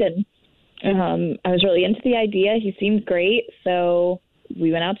date. And I was really into the idea. He seemed great. So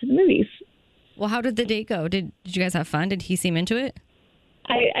we went out to the movies. Well, how did the date go? Did you guys have fun? Did he seem into it?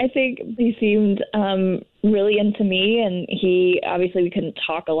 I think he seemed really into me, and we couldn't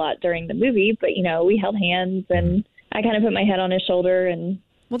talk a lot during the movie, but, you know, we held hands, and I kind of put my head on his shoulder, and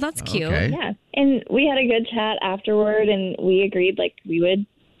Well, that's cute. Okay. Yeah. And we had a good chat afterward, and we agreed like we would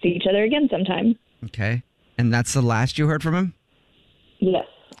see each other again sometime. Okay. And that's the last you heard from him? Yes.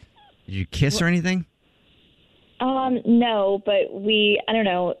 Did you kiss or anything? No, but I don't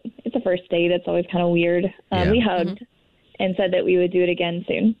know. It's a first date. It's always kind of weird. We hugged and said that we would do it again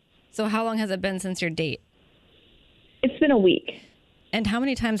soon. So how long has it been since your date? It's been a week. And how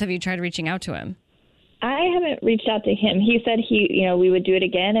many times have you tried reaching out to him? I haven't reached out to him. He said we would do it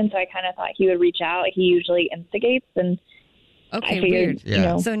again, and so I kind of thought he would reach out. He usually instigates, and Okay, I figured,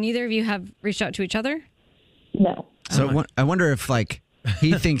 weird. So neither of you have reached out to each other? No. So I wonder if, like,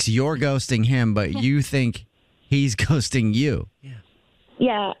 he thinks you're ghosting him, but you think he's ghosting you.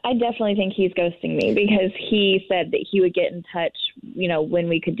 Yeah, I definitely think he's ghosting me because he said that he would get in touch, when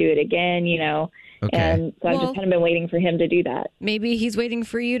we could do it again, Okay. And so I've just kind of been waiting for him to do that. Maybe he's waiting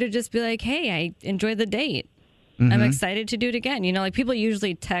for you to just be like, hey, I enjoyed the date. Mm-hmm. I'm excited to do it again. Like people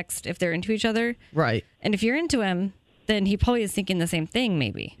usually text if they're into each other. Right. And if you're into him, then he probably is thinking the same thing,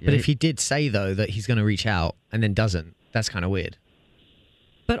 maybe. But if he did say, though, that he's going to reach out and then doesn't, that's kind of weird.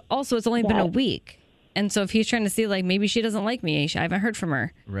 But also, it's only been a week. And so if he's trying to see, like, maybe she doesn't like me, I haven't heard from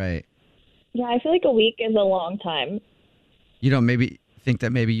her. Right. Yeah, I feel like a week is a long time. You don't maybe think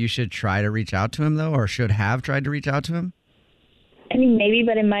that maybe you should try to reach out to him, though, or should have tried to reach out to him? I mean, maybe,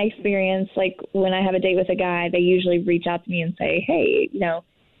 but in my experience, like when I have a date with a guy, they usually reach out to me and say, hey,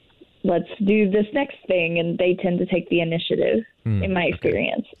 let's do this next thing. And they tend to take the initiative in my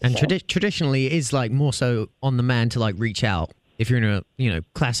experience. And traditionally, it is like more so on the man to like reach out if you're in a,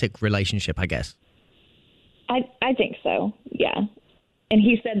 classic relationship, I guess. I think so. Yeah. And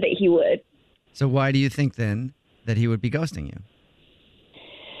he said that he would. So why do you think then that he would be ghosting you?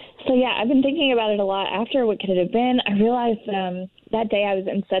 So, yeah, I've been thinking about it a lot. After what could it have been, I realized that day I was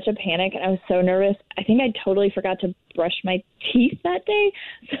in such a panic and I was so nervous. I think I totally forgot to brush my teeth that day.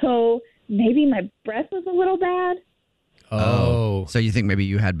 So maybe my breath was a little bad. Oh. So you think maybe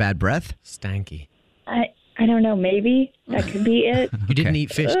you had bad breath? Stanky. I don't know. Maybe that could be it. You didn't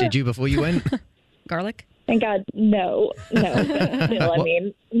eat fish, did you, before you went? Garlic? Thank God, no. Still, I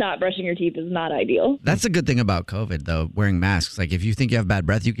mean, not brushing your teeth is not ideal. That's a good thing about COVID, though, wearing masks. Like, if you think you have bad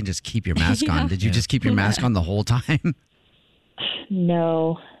breath, you can just keep your mask on. Did you just keep your mask on the whole time?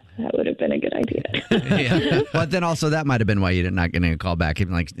 No, that would have been a good idea. But then also, that might have been why you did not getting a call back.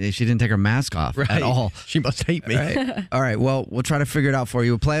 Even like, she didn't take her mask off at all. She must hate me. All right, well, we'll try to figure it out for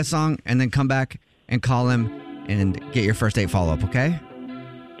you. We'll play a song and then come back and call him and get your first date follow-up, okay?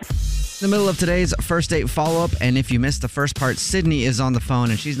 In the middle of today's first date follow-up, and if you missed the first part, Sydney is on the phone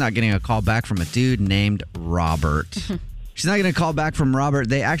and she's not getting a call back from a dude named Robert. She's not getting a call back from Robert.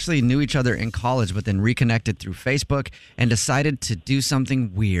 They actually knew each other in college, but then reconnected through Facebook and decided to do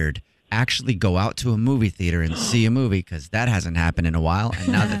something weird. Actually go out to a movie theater and see a movie, because that hasn't happened in a while. And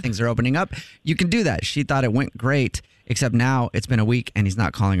now that things are opening up, you can do that. She thought it went great, except now it's been a week and he's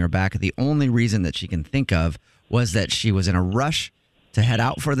not calling her back. The only reason that she can think of was that she was in a rush to head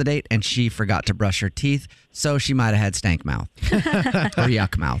out for the date and she forgot to brush her teeth, so she might have had stank mouth or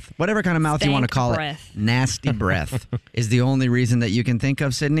yuck mouth. Whatever kind of mouth you want to call it. Nasty breath is the only reason that you can think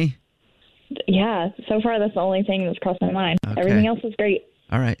of, Sydney? Yeah, so far that's the only thing that's crossed my mind. Okay. Everything else is great.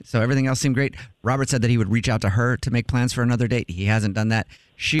 All right, so everything else seemed great. Robert said that he would reach out to her to make plans for another date. He hasn't done that.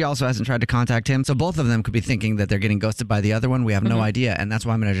 She also hasn't tried to contact him. So both of them could be thinking that they're getting ghosted by the other one. We have no idea. And that's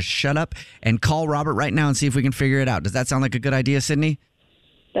why I'm going to just shut up and call Robert right now and see if we can figure it out. Does that sound like a good idea, Sydney?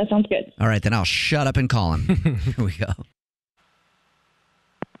 That sounds good. All right, then I'll shut up and call him. Here we go.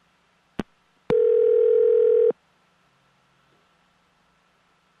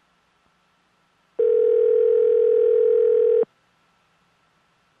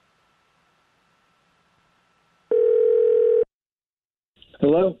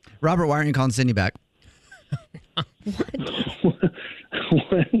 Hello? Robert, why aren't you calling Sydney back? What's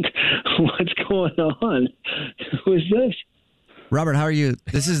going on? Who is this? Robert, how are you?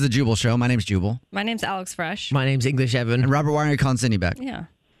 This is the Jubal Show. My name's Jubal. My name's Alex Fresh. My name's English Evan. And Robert, why aren't you calling Sydney back? Yeah.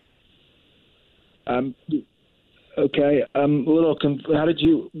 Okay. I'm a little how did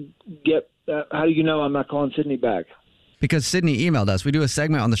you get how do you know I'm not calling Sydney back? Because Sydney emailed us. We do a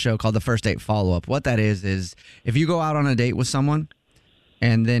segment on the show called the First Date Follow-Up. What that is if you go out on a date with someone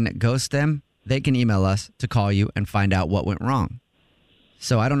and then ghost them, they can email us to call you and find out what went wrong.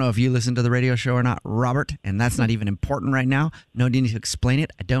 So I don't know if you listen to the radio show or not, Robert, and that's not even important right now. No need to explain it.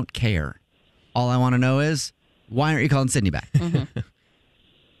 I don't care. All I want to know is, why aren't you calling Sydney back? This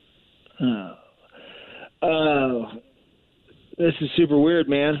is super weird,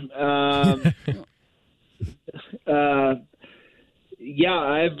 man. Yeah,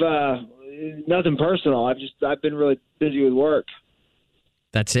 I've nothing personal. I've been really busy with work.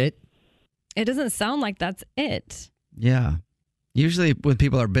 That's it? It doesn't sound like that's it. Yeah. Usually when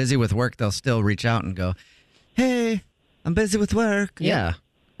people are busy with work, they'll still reach out and go, hey, I'm busy with work. Yeah.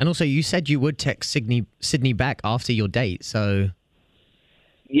 And also, you said you would text Sydney back after your date, so...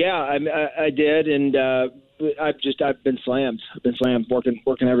 Yeah, I did, and I've been slammed. I've been slammed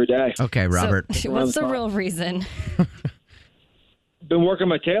working every day. Okay, Robert. So, what's the real reason? Been working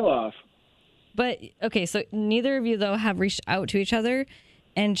my tail off. But, okay, so neither of you, though, have reached out to each other,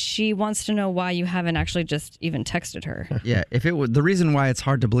 and she wants to know why you haven't actually just even texted her. Yeah, the reason why it's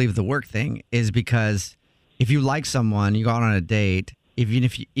hard to believe the work thing is because if you like someone, you go out on a date, even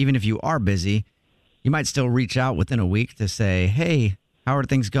if you are busy, you might still reach out within a week to say, hey, how are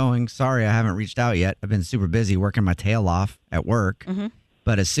things going? Sorry, I haven't reached out yet. I've been super busy working my tail off at work. Mm-hmm.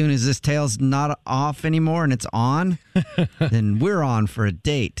 But as soon as this tail's not off anymore and it's on, then we're on for a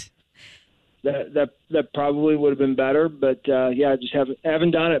date. That probably would have been better, but yeah, just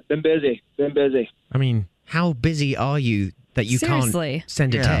haven't done it. Been busy. I mean, how busy are you that you Seriously. Can't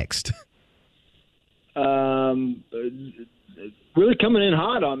send a text? Really coming in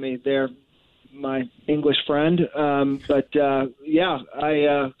hot on me there, my English friend. But yeah,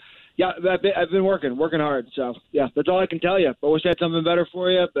 I've been working hard. So yeah, that's all I can tell you. I wish I had something better for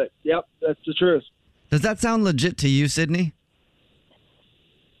you, but yep, that's the truth. Does that sound legit to you, Sydney?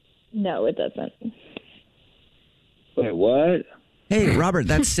 No, it doesn't. Wait, what? Hey, Robert,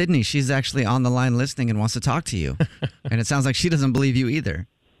 that's Sydney. She's actually on the line listening and wants to talk to you. And it sounds like she doesn't believe you either.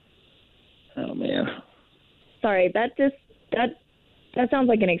 Oh, man. Sorry, that sounds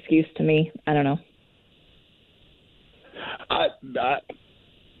like an excuse to me. I don't know. I'm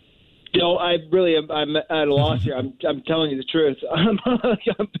at a loss here. I'm telling you the truth.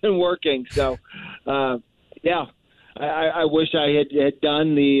 I've been working, so yeah. I wish I had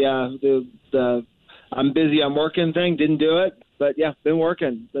done the I'm busy, I'm working thing. Didn't do it, but yeah, been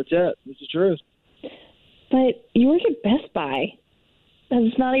working. That's it. That's the truth. But you work at Best Buy.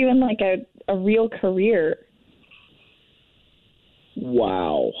 That's not even like a real career.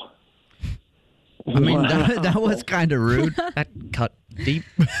 Wow. I mean, that was kind of rude. That cut deep.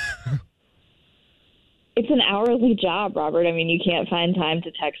 It's an hourly job, Robert. I mean, you can't find time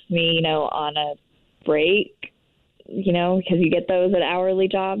to text me, on a break, because you get those at hourly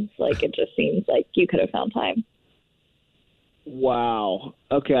jobs. Like, it just seems like you could have found time. Wow.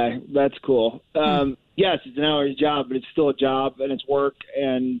 Okay. That's cool. Yes, it's an hourly job, but it's still a job and it's work.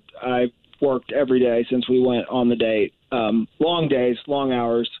 And I've worked every day since we went on the date. Long days, long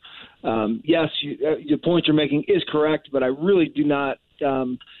hours. Yes, the point you're making is correct, but I really do not, I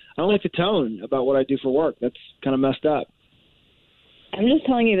don't like the tone about what I do for work. That's kind of messed up. I'm just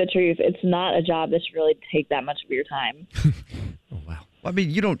telling you the truth. It's not a job that should really take that much of your time. Oh, wow. Well, I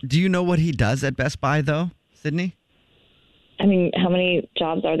mean, do you know what he does at Best Buy, though, Sydney? I mean, how many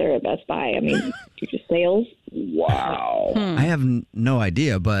jobs are there at Best Buy? I mean, just sales? Wow. I have no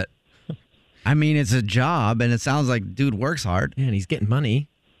idea, but I mean, it's a job, and it sounds like dude works hard. Yeah, and he's getting money.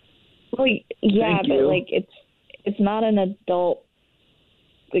 Well, yeah, Thank but you. like it's not an adult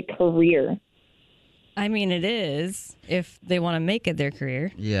career. I mean, it is if they want to make it their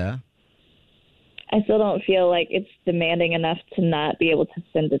career. Yeah. I still don't feel like it's demanding enough to not be able to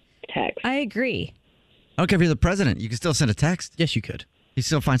send a text. I agree. I don't care if you're the president. You can still send a text. Yes, you could. You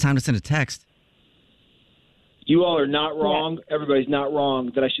still find time to send a text. You all are not wrong. Yeah. Everybody's not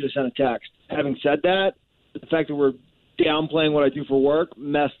wrong that I should have sent a text. Having said that, the fact that we're downplaying what I do for work,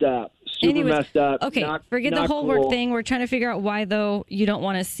 messed up. Super messed up. Okay, forget the whole work thing. We're trying to figure out why, though, you don't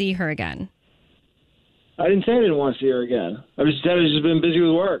want to see her again. I didn't say I didn't want to see her again. I just said I've just been busy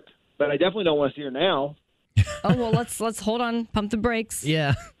with work. But I definitely don't want to see her now. Oh, well, let's hold on. Pump the brakes.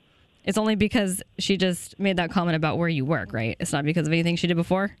 Yeah. It's only because she just made that comment about where you work, right? It's not because of anything she did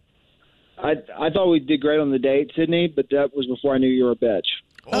before? I thought we did great on the date, Sydney, but that was before I knew you were a bitch.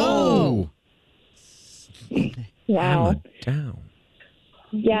 Oh. Wow. Hammer down.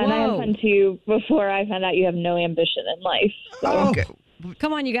 Yeah, and I had fun too before I found out you have no ambition in life. So. Okay.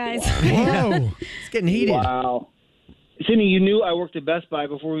 Come on, you guys. Whoa. It's getting heated. Wow. Sydney, you knew I worked at Best Buy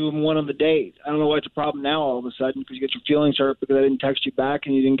before we even went on the date. I don't know why it's a problem now all of a sudden because you get your feelings hurt because I didn't text you back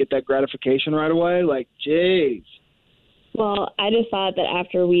and you didn't get that gratification right away. Like, jeez. Well, I just thought that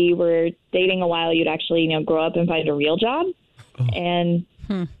after we were dating a while, you'd actually, grow up and find a real job and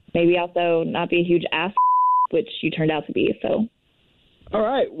maybe also not be a huge ass, which you turned out to be. So. All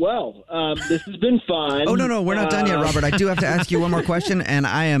right. Well, this has been fun. Oh, no, we're not done yet, Robert. I do have to ask you one more question, and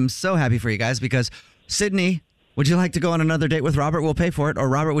I am so happy for you guys because Sydney, would you like to go on another date with Robert? We'll pay for it. Or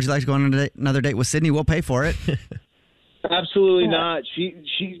Robert, would you like to go on another date with Sydney? We'll pay for it. Absolutely not.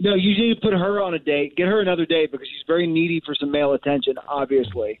 No, you need to put her on a date. Get her another date because she's very needy for some male attention,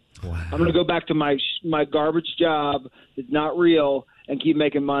 obviously. Wow. I'm going to go back to my garbage job that's not real and keep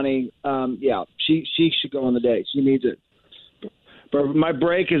making money. She should go on the date. She needs it. But my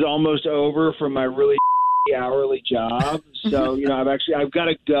break is almost over from my really hourly job. So, I've got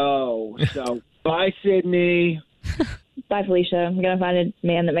to go. So, bye, Sydney. Bye, Felicia. I'm going to find a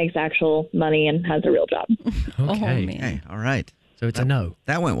man that makes actual money and has a real job. Okay. Hey, all right. So it's a no.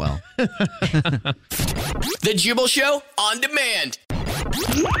 That went well. The Jubal Show on demand.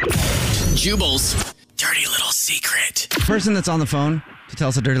 Jubal's dirty little secret. Person that's on the phone to tell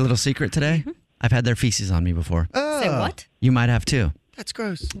us a dirty little secret today, I've had their feces on me before. Say what? You might have too. That's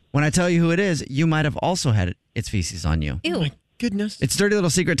gross. When I tell you who it is, you might have also had its feces on you. Ew. Goodness. It's Dirty Little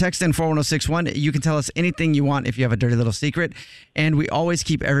Secret. Text in 41061. You can tell us anything you want if you have a dirty little secret. And we always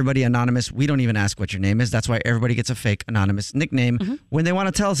keep everybody anonymous. We don't even ask what your name is. That's why everybody gets a fake anonymous nickname when they want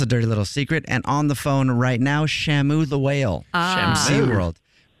to tell us a dirty little secret. And on the phone right now, Shamu the whale from SeaWorld.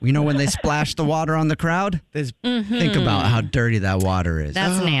 You know when they splash the water on the crowd? Think about how dirty that water is.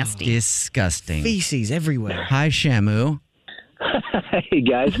 That's nasty. Disgusting. Feces everywhere. Hi, Shamu. Hey,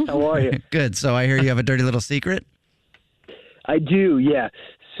 guys. How are you? Good. So I hear you have a dirty little secret? I do, yeah.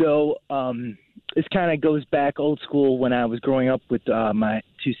 So this kind of goes back old school when I was growing up with my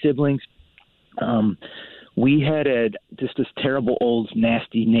two siblings. We had just this terrible old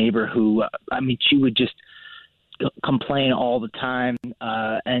nasty neighbor who, she would just complain all the time,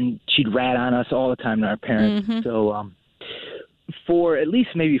 and she'd rat on us all the time to our parents. Mm-hmm. So for at least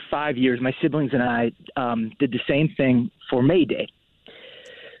maybe 5 years, my siblings and I did the same thing for May Day.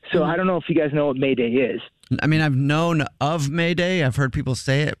 So I don't know if you guys know what May Day is. I mean, I've known of May Day. I've heard people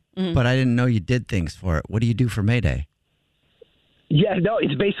say it, but I didn't know you did things for it. What do you do for May Day? Yeah, no,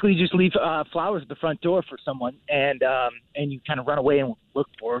 it's basically just leave flowers at the front door for someone, and you kind of run away and look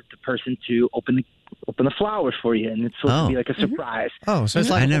for the person to open the flowers for you, and it's supposed to be like a surprise. Oh, so it's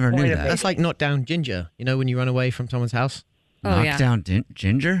like I never knew that. That's like knock down ginger. You know when you run away from someone's house? Knock down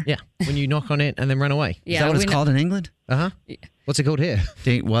ginger? Yeah, when you knock on it and then run away. Is that what it's called in England? Uh-huh. What's it called here?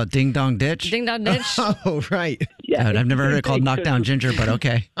 Ding Dong Ditch? Ding Dong Ditch. Oh, right. Yeah. I've never heard it called Knock Down Ginger, but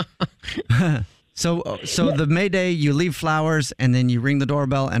okay. So the May Day, you leave flowers and then you ring the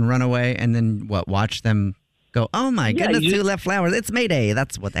doorbell and run away and then watch them go, oh my goodness, who left flowers? It's May Day.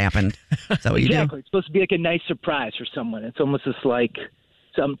 That's what happened. Is that what you do? It's supposed to be like a nice surprise for someone. It's almost just like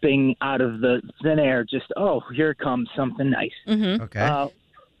something out of the thin air. Just, here comes something nice. Mm-hmm. Okay.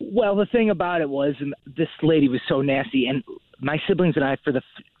 Well, the thing about it was this lady was so nasty, and my siblings and I,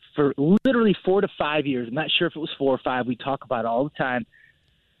 for literally 4 to 5 years, I'm not sure if it was 4 or 5, we talk about it all the time,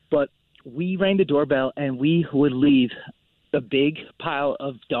 but we rang the doorbell, and we would leave a big pile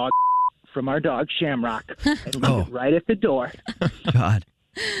of dog from our dog, Shamrock, and leave it right at the door. God.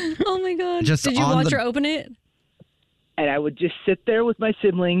 Oh, my God. Just Did you on watch the- her open it? And I would just sit there with my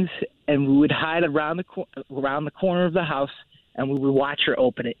siblings, and we would hide around the corner of the house, and we would watch her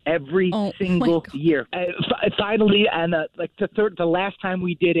open it every single year. Finally, and the last time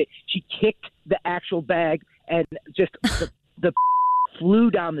we did it, she kicked the actual bag and just the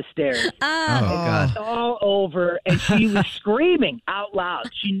flew down the stairs. Oh, God. All over, and she was screaming out loud.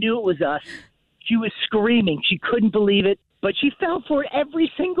 She knew it was us. She was screaming. She couldn't believe it, but she fell for it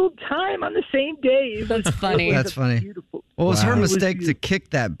every single time on the same day. That's funny. That's funny. Beautiful. Well, it was her It was mistake to kick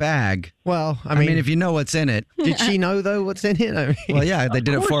that bag. Well, I mean, if you know what's in it. Did she know, though, what's in it? I mean, Well, yeah, they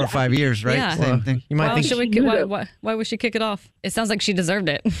did it 4 or 5 years, right? Yeah. Same thing. you might think Why would she kick it off? It sounds like she deserved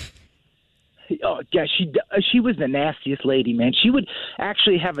it. Oh, yeah, she was the nastiest lady, man. She would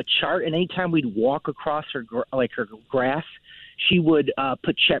actually have a chart, and anytime we'd walk across her grass, she would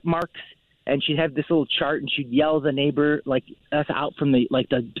put check marks, and she'd have this little chart, and she'd yell at the neighbor us out from the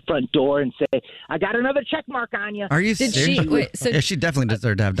front door and say, "I got another check mark on you." Are you serious? Yeah, she definitely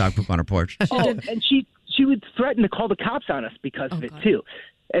deserved to have dog poop on her porch. And she would threaten to call the cops on us because of it, too.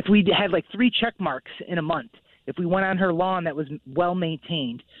 If we had 3 check marks in a month, if we went on her lawn that was well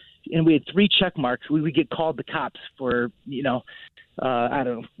maintained, and we had 3 check marks, we would get called the cops for, I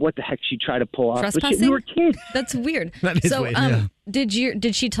don't know what the heck she tried to pull off. Trespassing? But we were kids. That's weird. That is weird. Yeah.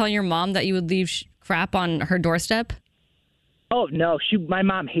 Did she tell your mom that you would leave crap on her doorstep? Oh, no. My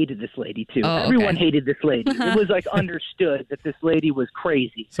mom hated this lady, too. Oh, okay. Everyone hated this lady. It was understood that this lady was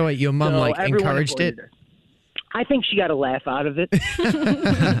crazy. So wait, your mom everyone encouraged it? avoided her. I think she got a laugh out of it.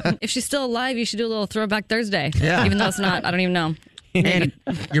 If she's still alive, you should do a little Throwback Thursday. Yeah. Even though it's not, I don't even know. And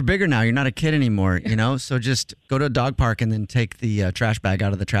you're bigger now. You're not a kid anymore, So just go to a dog park and then take the trash bag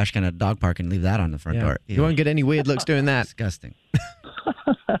out of the trash can at a dog park and leave that on the front door. You won't get any weird looks doing that. Disgusting.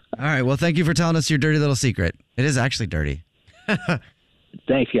 right. Well, thank you for telling us your dirty little secret. It is actually dirty.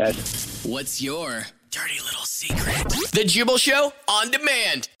 Thanks, guys. What's your dirty little secret? The Jubal Show on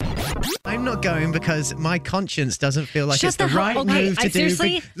demand. I'm not going because my conscience doesn't feel like Shut it's the the hell- right okay, move to do.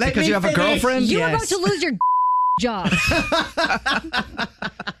 seriously? Because you have a girlfriend? You're Yes. about to lose your job.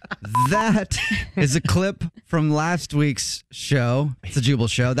 That is a clip from last week's show. It's a Jubal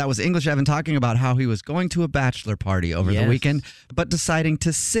Show. That was English Evan talking about how he was going to a bachelor party over the weekend, but deciding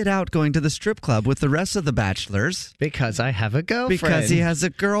to sit out going to the strip club with the rest of the bachelors. Because I have a girlfriend. Because he has a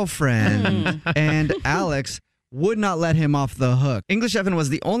girlfriend. And Alex would not let him off the hook. English Evan was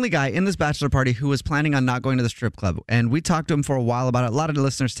the only guy in this bachelor party who was planning on not going to the strip club. And we talked to him for a while about it. A lot of the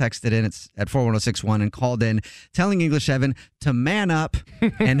listeners texted in at 41061 and called in telling English Evan to man up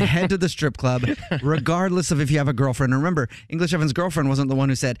and head to the strip club regardless of if you have a girlfriend. And remember, English Evan's girlfriend wasn't the one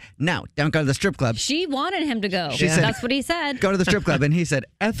who said, no, don't go to the strip club. She wanted him to go. She said, that's what he said. Go to the strip club. And he said,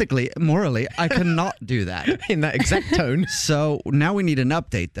 ethically, morally, I cannot do that. In that exact tone. So now we need an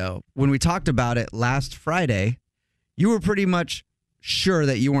update, though. When we talked about it last Friday, you were pretty much sure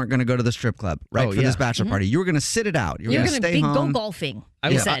that you weren't going to go to the strip club, right? For this bachelor party. You were going to sit it out. You were You're going to going stay to home. go golfing, I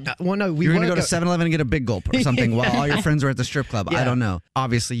you was- said. well, no, we You're going were to go to 7-Eleven and get a big gulp or something while all your friends were at the strip club. Yeah. I don't know.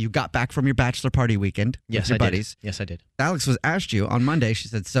 Obviously, you got back from your bachelor party weekend Yes, with your I buddies. did. Yes, I did. Alex was asked you on Monday. She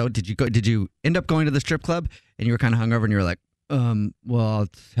said, so did you end up going to the strip club? And you were kind of hungover and you were like, well, I'll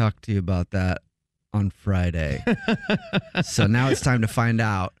talk to you about that on Friday. So now it's time to find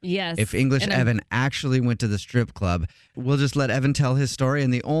out if English Evan actually went to the strip club. We'll just let Evan tell his story,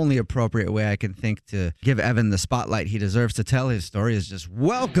 and the only appropriate way I can think to give Evan the spotlight he deserves to tell his story is just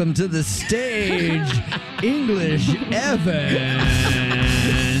welcome to the stage, English Evan.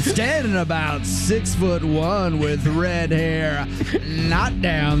 Standing about 6'1" with red hair, not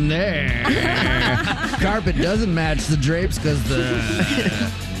down there. Carpet doesn't match the drapes because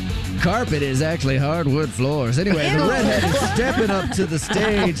the carpet is actually hardwood floors. Anyway, the redhead is stepping up to the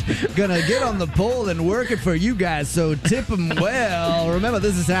stage, gonna get on the pole and work it for you guys, so tip him well. Remember,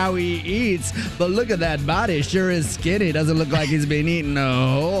 this is how he eats, but look at that body. Sure is skinny. Doesn't look like he's been eating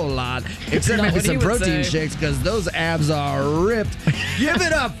a whole lot, except maybe some protein shakes, because those abs are ripped. Give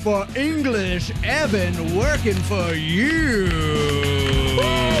it up for English Evan working for you.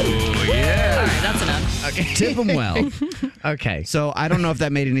 Yeah. All right, that's enough. Okay. Tip him well. Okay. So I don't know if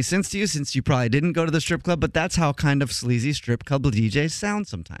that made any sense to you since you probably didn't go to the strip club, but that's how kind of sleazy strip club DJs sound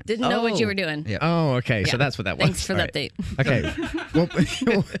sometimes. Didn't know what you were doing. Yeah. Oh, okay. So Yeah. that's what that was. Thanks for the All update. Okay.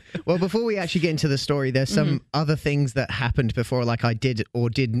 Well, before we actually get into the story, there's some other things that happened before, like I did or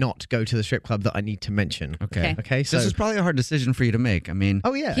did not go to the strip club that I need to mention. Okay. Okay. So this is probably a hard decision for you to make. I mean,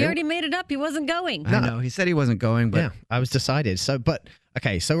 oh yeah. He already made it up. He wasn't going. I know. He said he wasn't going, but Yeah, I was decided. So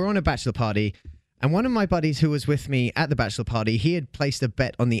we're on a bachelor party, and one of my buddies who was with me at the bachelor party, he had placed a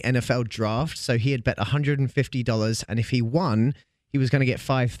bet on the NFL draft. So he had bet $150, and if he won, he was going to get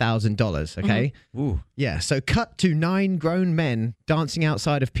 $5,000. Okay. Ooh. Yeah. So cut to 9 grown men dancing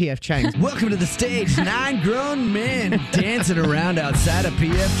outside of PF Chang's. Welcome to the stage. 9 grown men dancing around outside of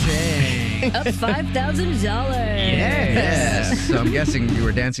PF Chang. Up $5,000. Yes. So I'm guessing you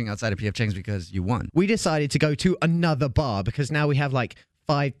were dancing outside of PF Chang's because you won. We decided to go to another bar because now we have like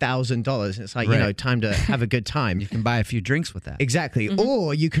 $5,000. It's like, Right. time to have a good time. You can buy a few drinks with that. Exactly.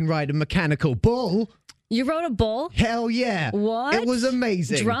 Or you can ride a mechanical bull. You rode a bull? Hell yeah. What? It was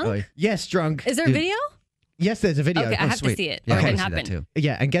amazing. Drunk? Yes, drunk. Is there a video? Yes, there's a video. Okay, I have to see it. Yeah, It I didn't wanna see that happen. too.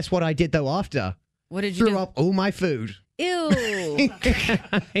 Yeah, and guess what I did though after? What did you Threw do? up all my food. Ew.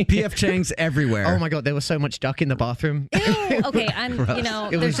 PF Chang's everywhere. Oh my god, there was so much duck in the bathroom. Ew. Okay,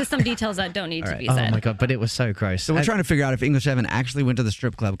 It there's was- just some details that don't need to be Oh said. my god, but it was so gross. So we're trying to figure out if English Evan actually went to the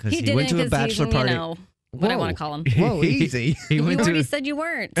strip club because He he, didn't went to a 'cause bachelor he's, party. what I want to call him. Whoa, easy. He You went already to said you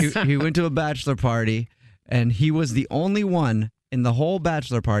weren't. he went to a bachelor party, and he was the only one in the whole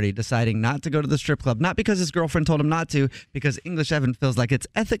bachelor party deciding not to go to the strip club. Not because his girlfriend told him not to, because English Evan feels like it's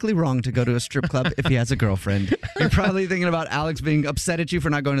ethically wrong to go to a strip club if he has a girlfriend. You're probably thinking about Alex being upset at you for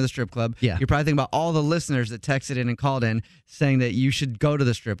not going to the strip club. Yeah. You're probably thinking about all the listeners that texted in and called in saying that you should go to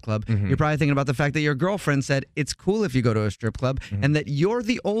the strip club. You're probably thinking about the fact that your girlfriend said it's cool if you go to a strip club and that you're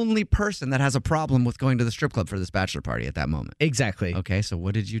the only person that has a problem with going to the strip club for this bachelor party at that moment. Exactly. Okay, so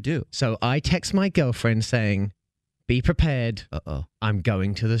what did you do? So I text my girlfriend saying, "Be prepared. Uh-oh. I'm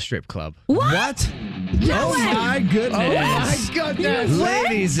going to the strip club." What? No oh way. my goodness. Oh my goodness.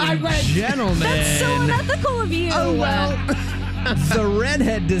 Ladies and gentlemen. That's so unethical of you. Oh well. The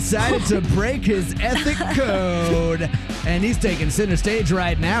redhead decided to break his ethic code. And he's taking center stage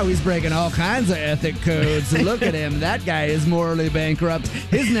right now. He's breaking all kinds of ethic codes. Look at him. That guy is morally bankrupt.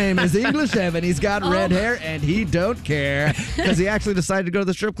 His name is English Evan. He's got red hair, and he don't care because he actually decided to go to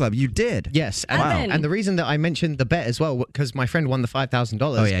the strip club. You did. Yes. And, and the reason that I mentioned the bet as well, because my friend won the $5,000.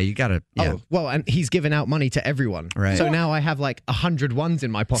 Oh, yeah, you got to. Yeah. Oh, well, and he's given out money to everyone. Right. So now I have like 100 ones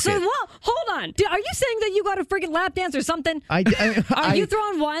in my pocket. So, hold on. Are you saying that you got a freaking lap dance or something? Are you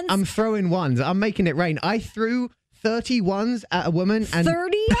throwing ones? I'm throwing ones. I'm making it rain. I threw 30 ones at a woman, and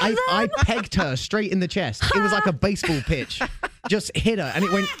 30 of them? I pegged her straight in the chest. It was like a baseball pitch. Just hit her, and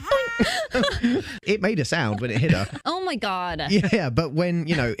it went. It made a sound when it hit her. Oh my God. Yeah, but when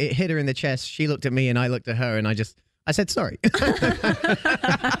it hit her in the chest, she looked at me, and I looked at her, and I said sorry. I'm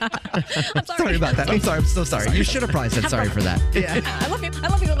sorry about that. I'm sorry. I'm so sorry. You should have probably said sorry for that. Yeah. I love you. I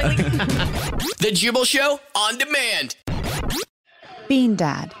love you, Lily. The Jubal Show on demand. Bean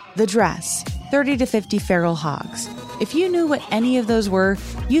Dad, The Dress, 30 to 50 Feral Hogs. If you knew what any of those were,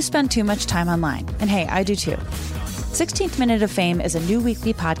 you spend too much time online. And hey, I do too. 16th Minute of Fame is a new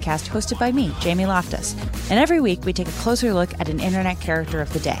weekly podcast hosted by me, Jamie Loftus. And every week we take a closer look at an internet character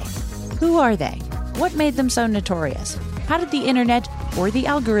of the day. Who are they? What made them so notorious? How did the internet or the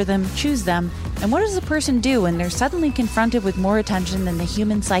algorithm choose them? And what does a person do when they're suddenly confronted with more attention than the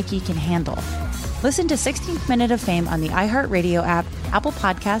human psyche can handle? Listen to 16th Minute of Fame on the iHeartRadio app, Apple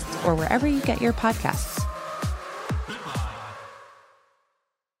Podcasts, or wherever you get your podcasts.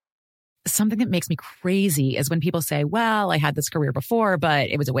 Something that makes me crazy is when people say, well, I had this career before, but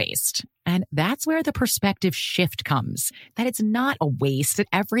it was a waste. And that's where the perspective shift comes, that it's not a waste, that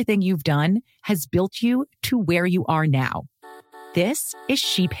everything you've done has built you to where you are now. This is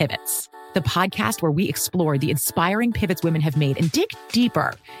She Pivots, the podcast where we explore the inspiring pivots women have made and dig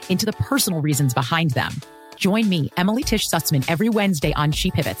deeper into the personal reasons behind them. Join me, Emily Tish Sussman, every Wednesday on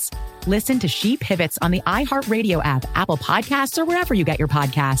She Pivots. Listen to She Pivots on the iHeartRadio app, Apple Podcasts, or wherever you get your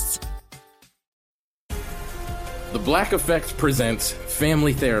podcasts. The Black Effect presents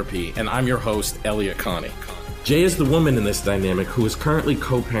Family Therapy, and I'm your host, Elliot Connie. Jay is the woman in this dynamic who is currently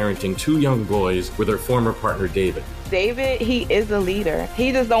co-parenting 2 young boys with her former partner, David. David, he is a leader.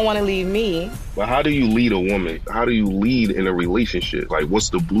 He just don't want to leave me. But how do you lead a woman? How do you lead in a relationship? Like, what's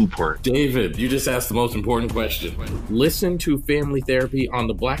the blueprint? David, you just asked the most important question. Listen to Family Therapy on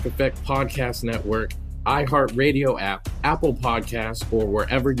the Black Effect Podcast Network, iHeartRadio app, Apple Podcasts, or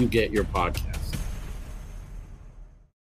wherever you get your podcasts.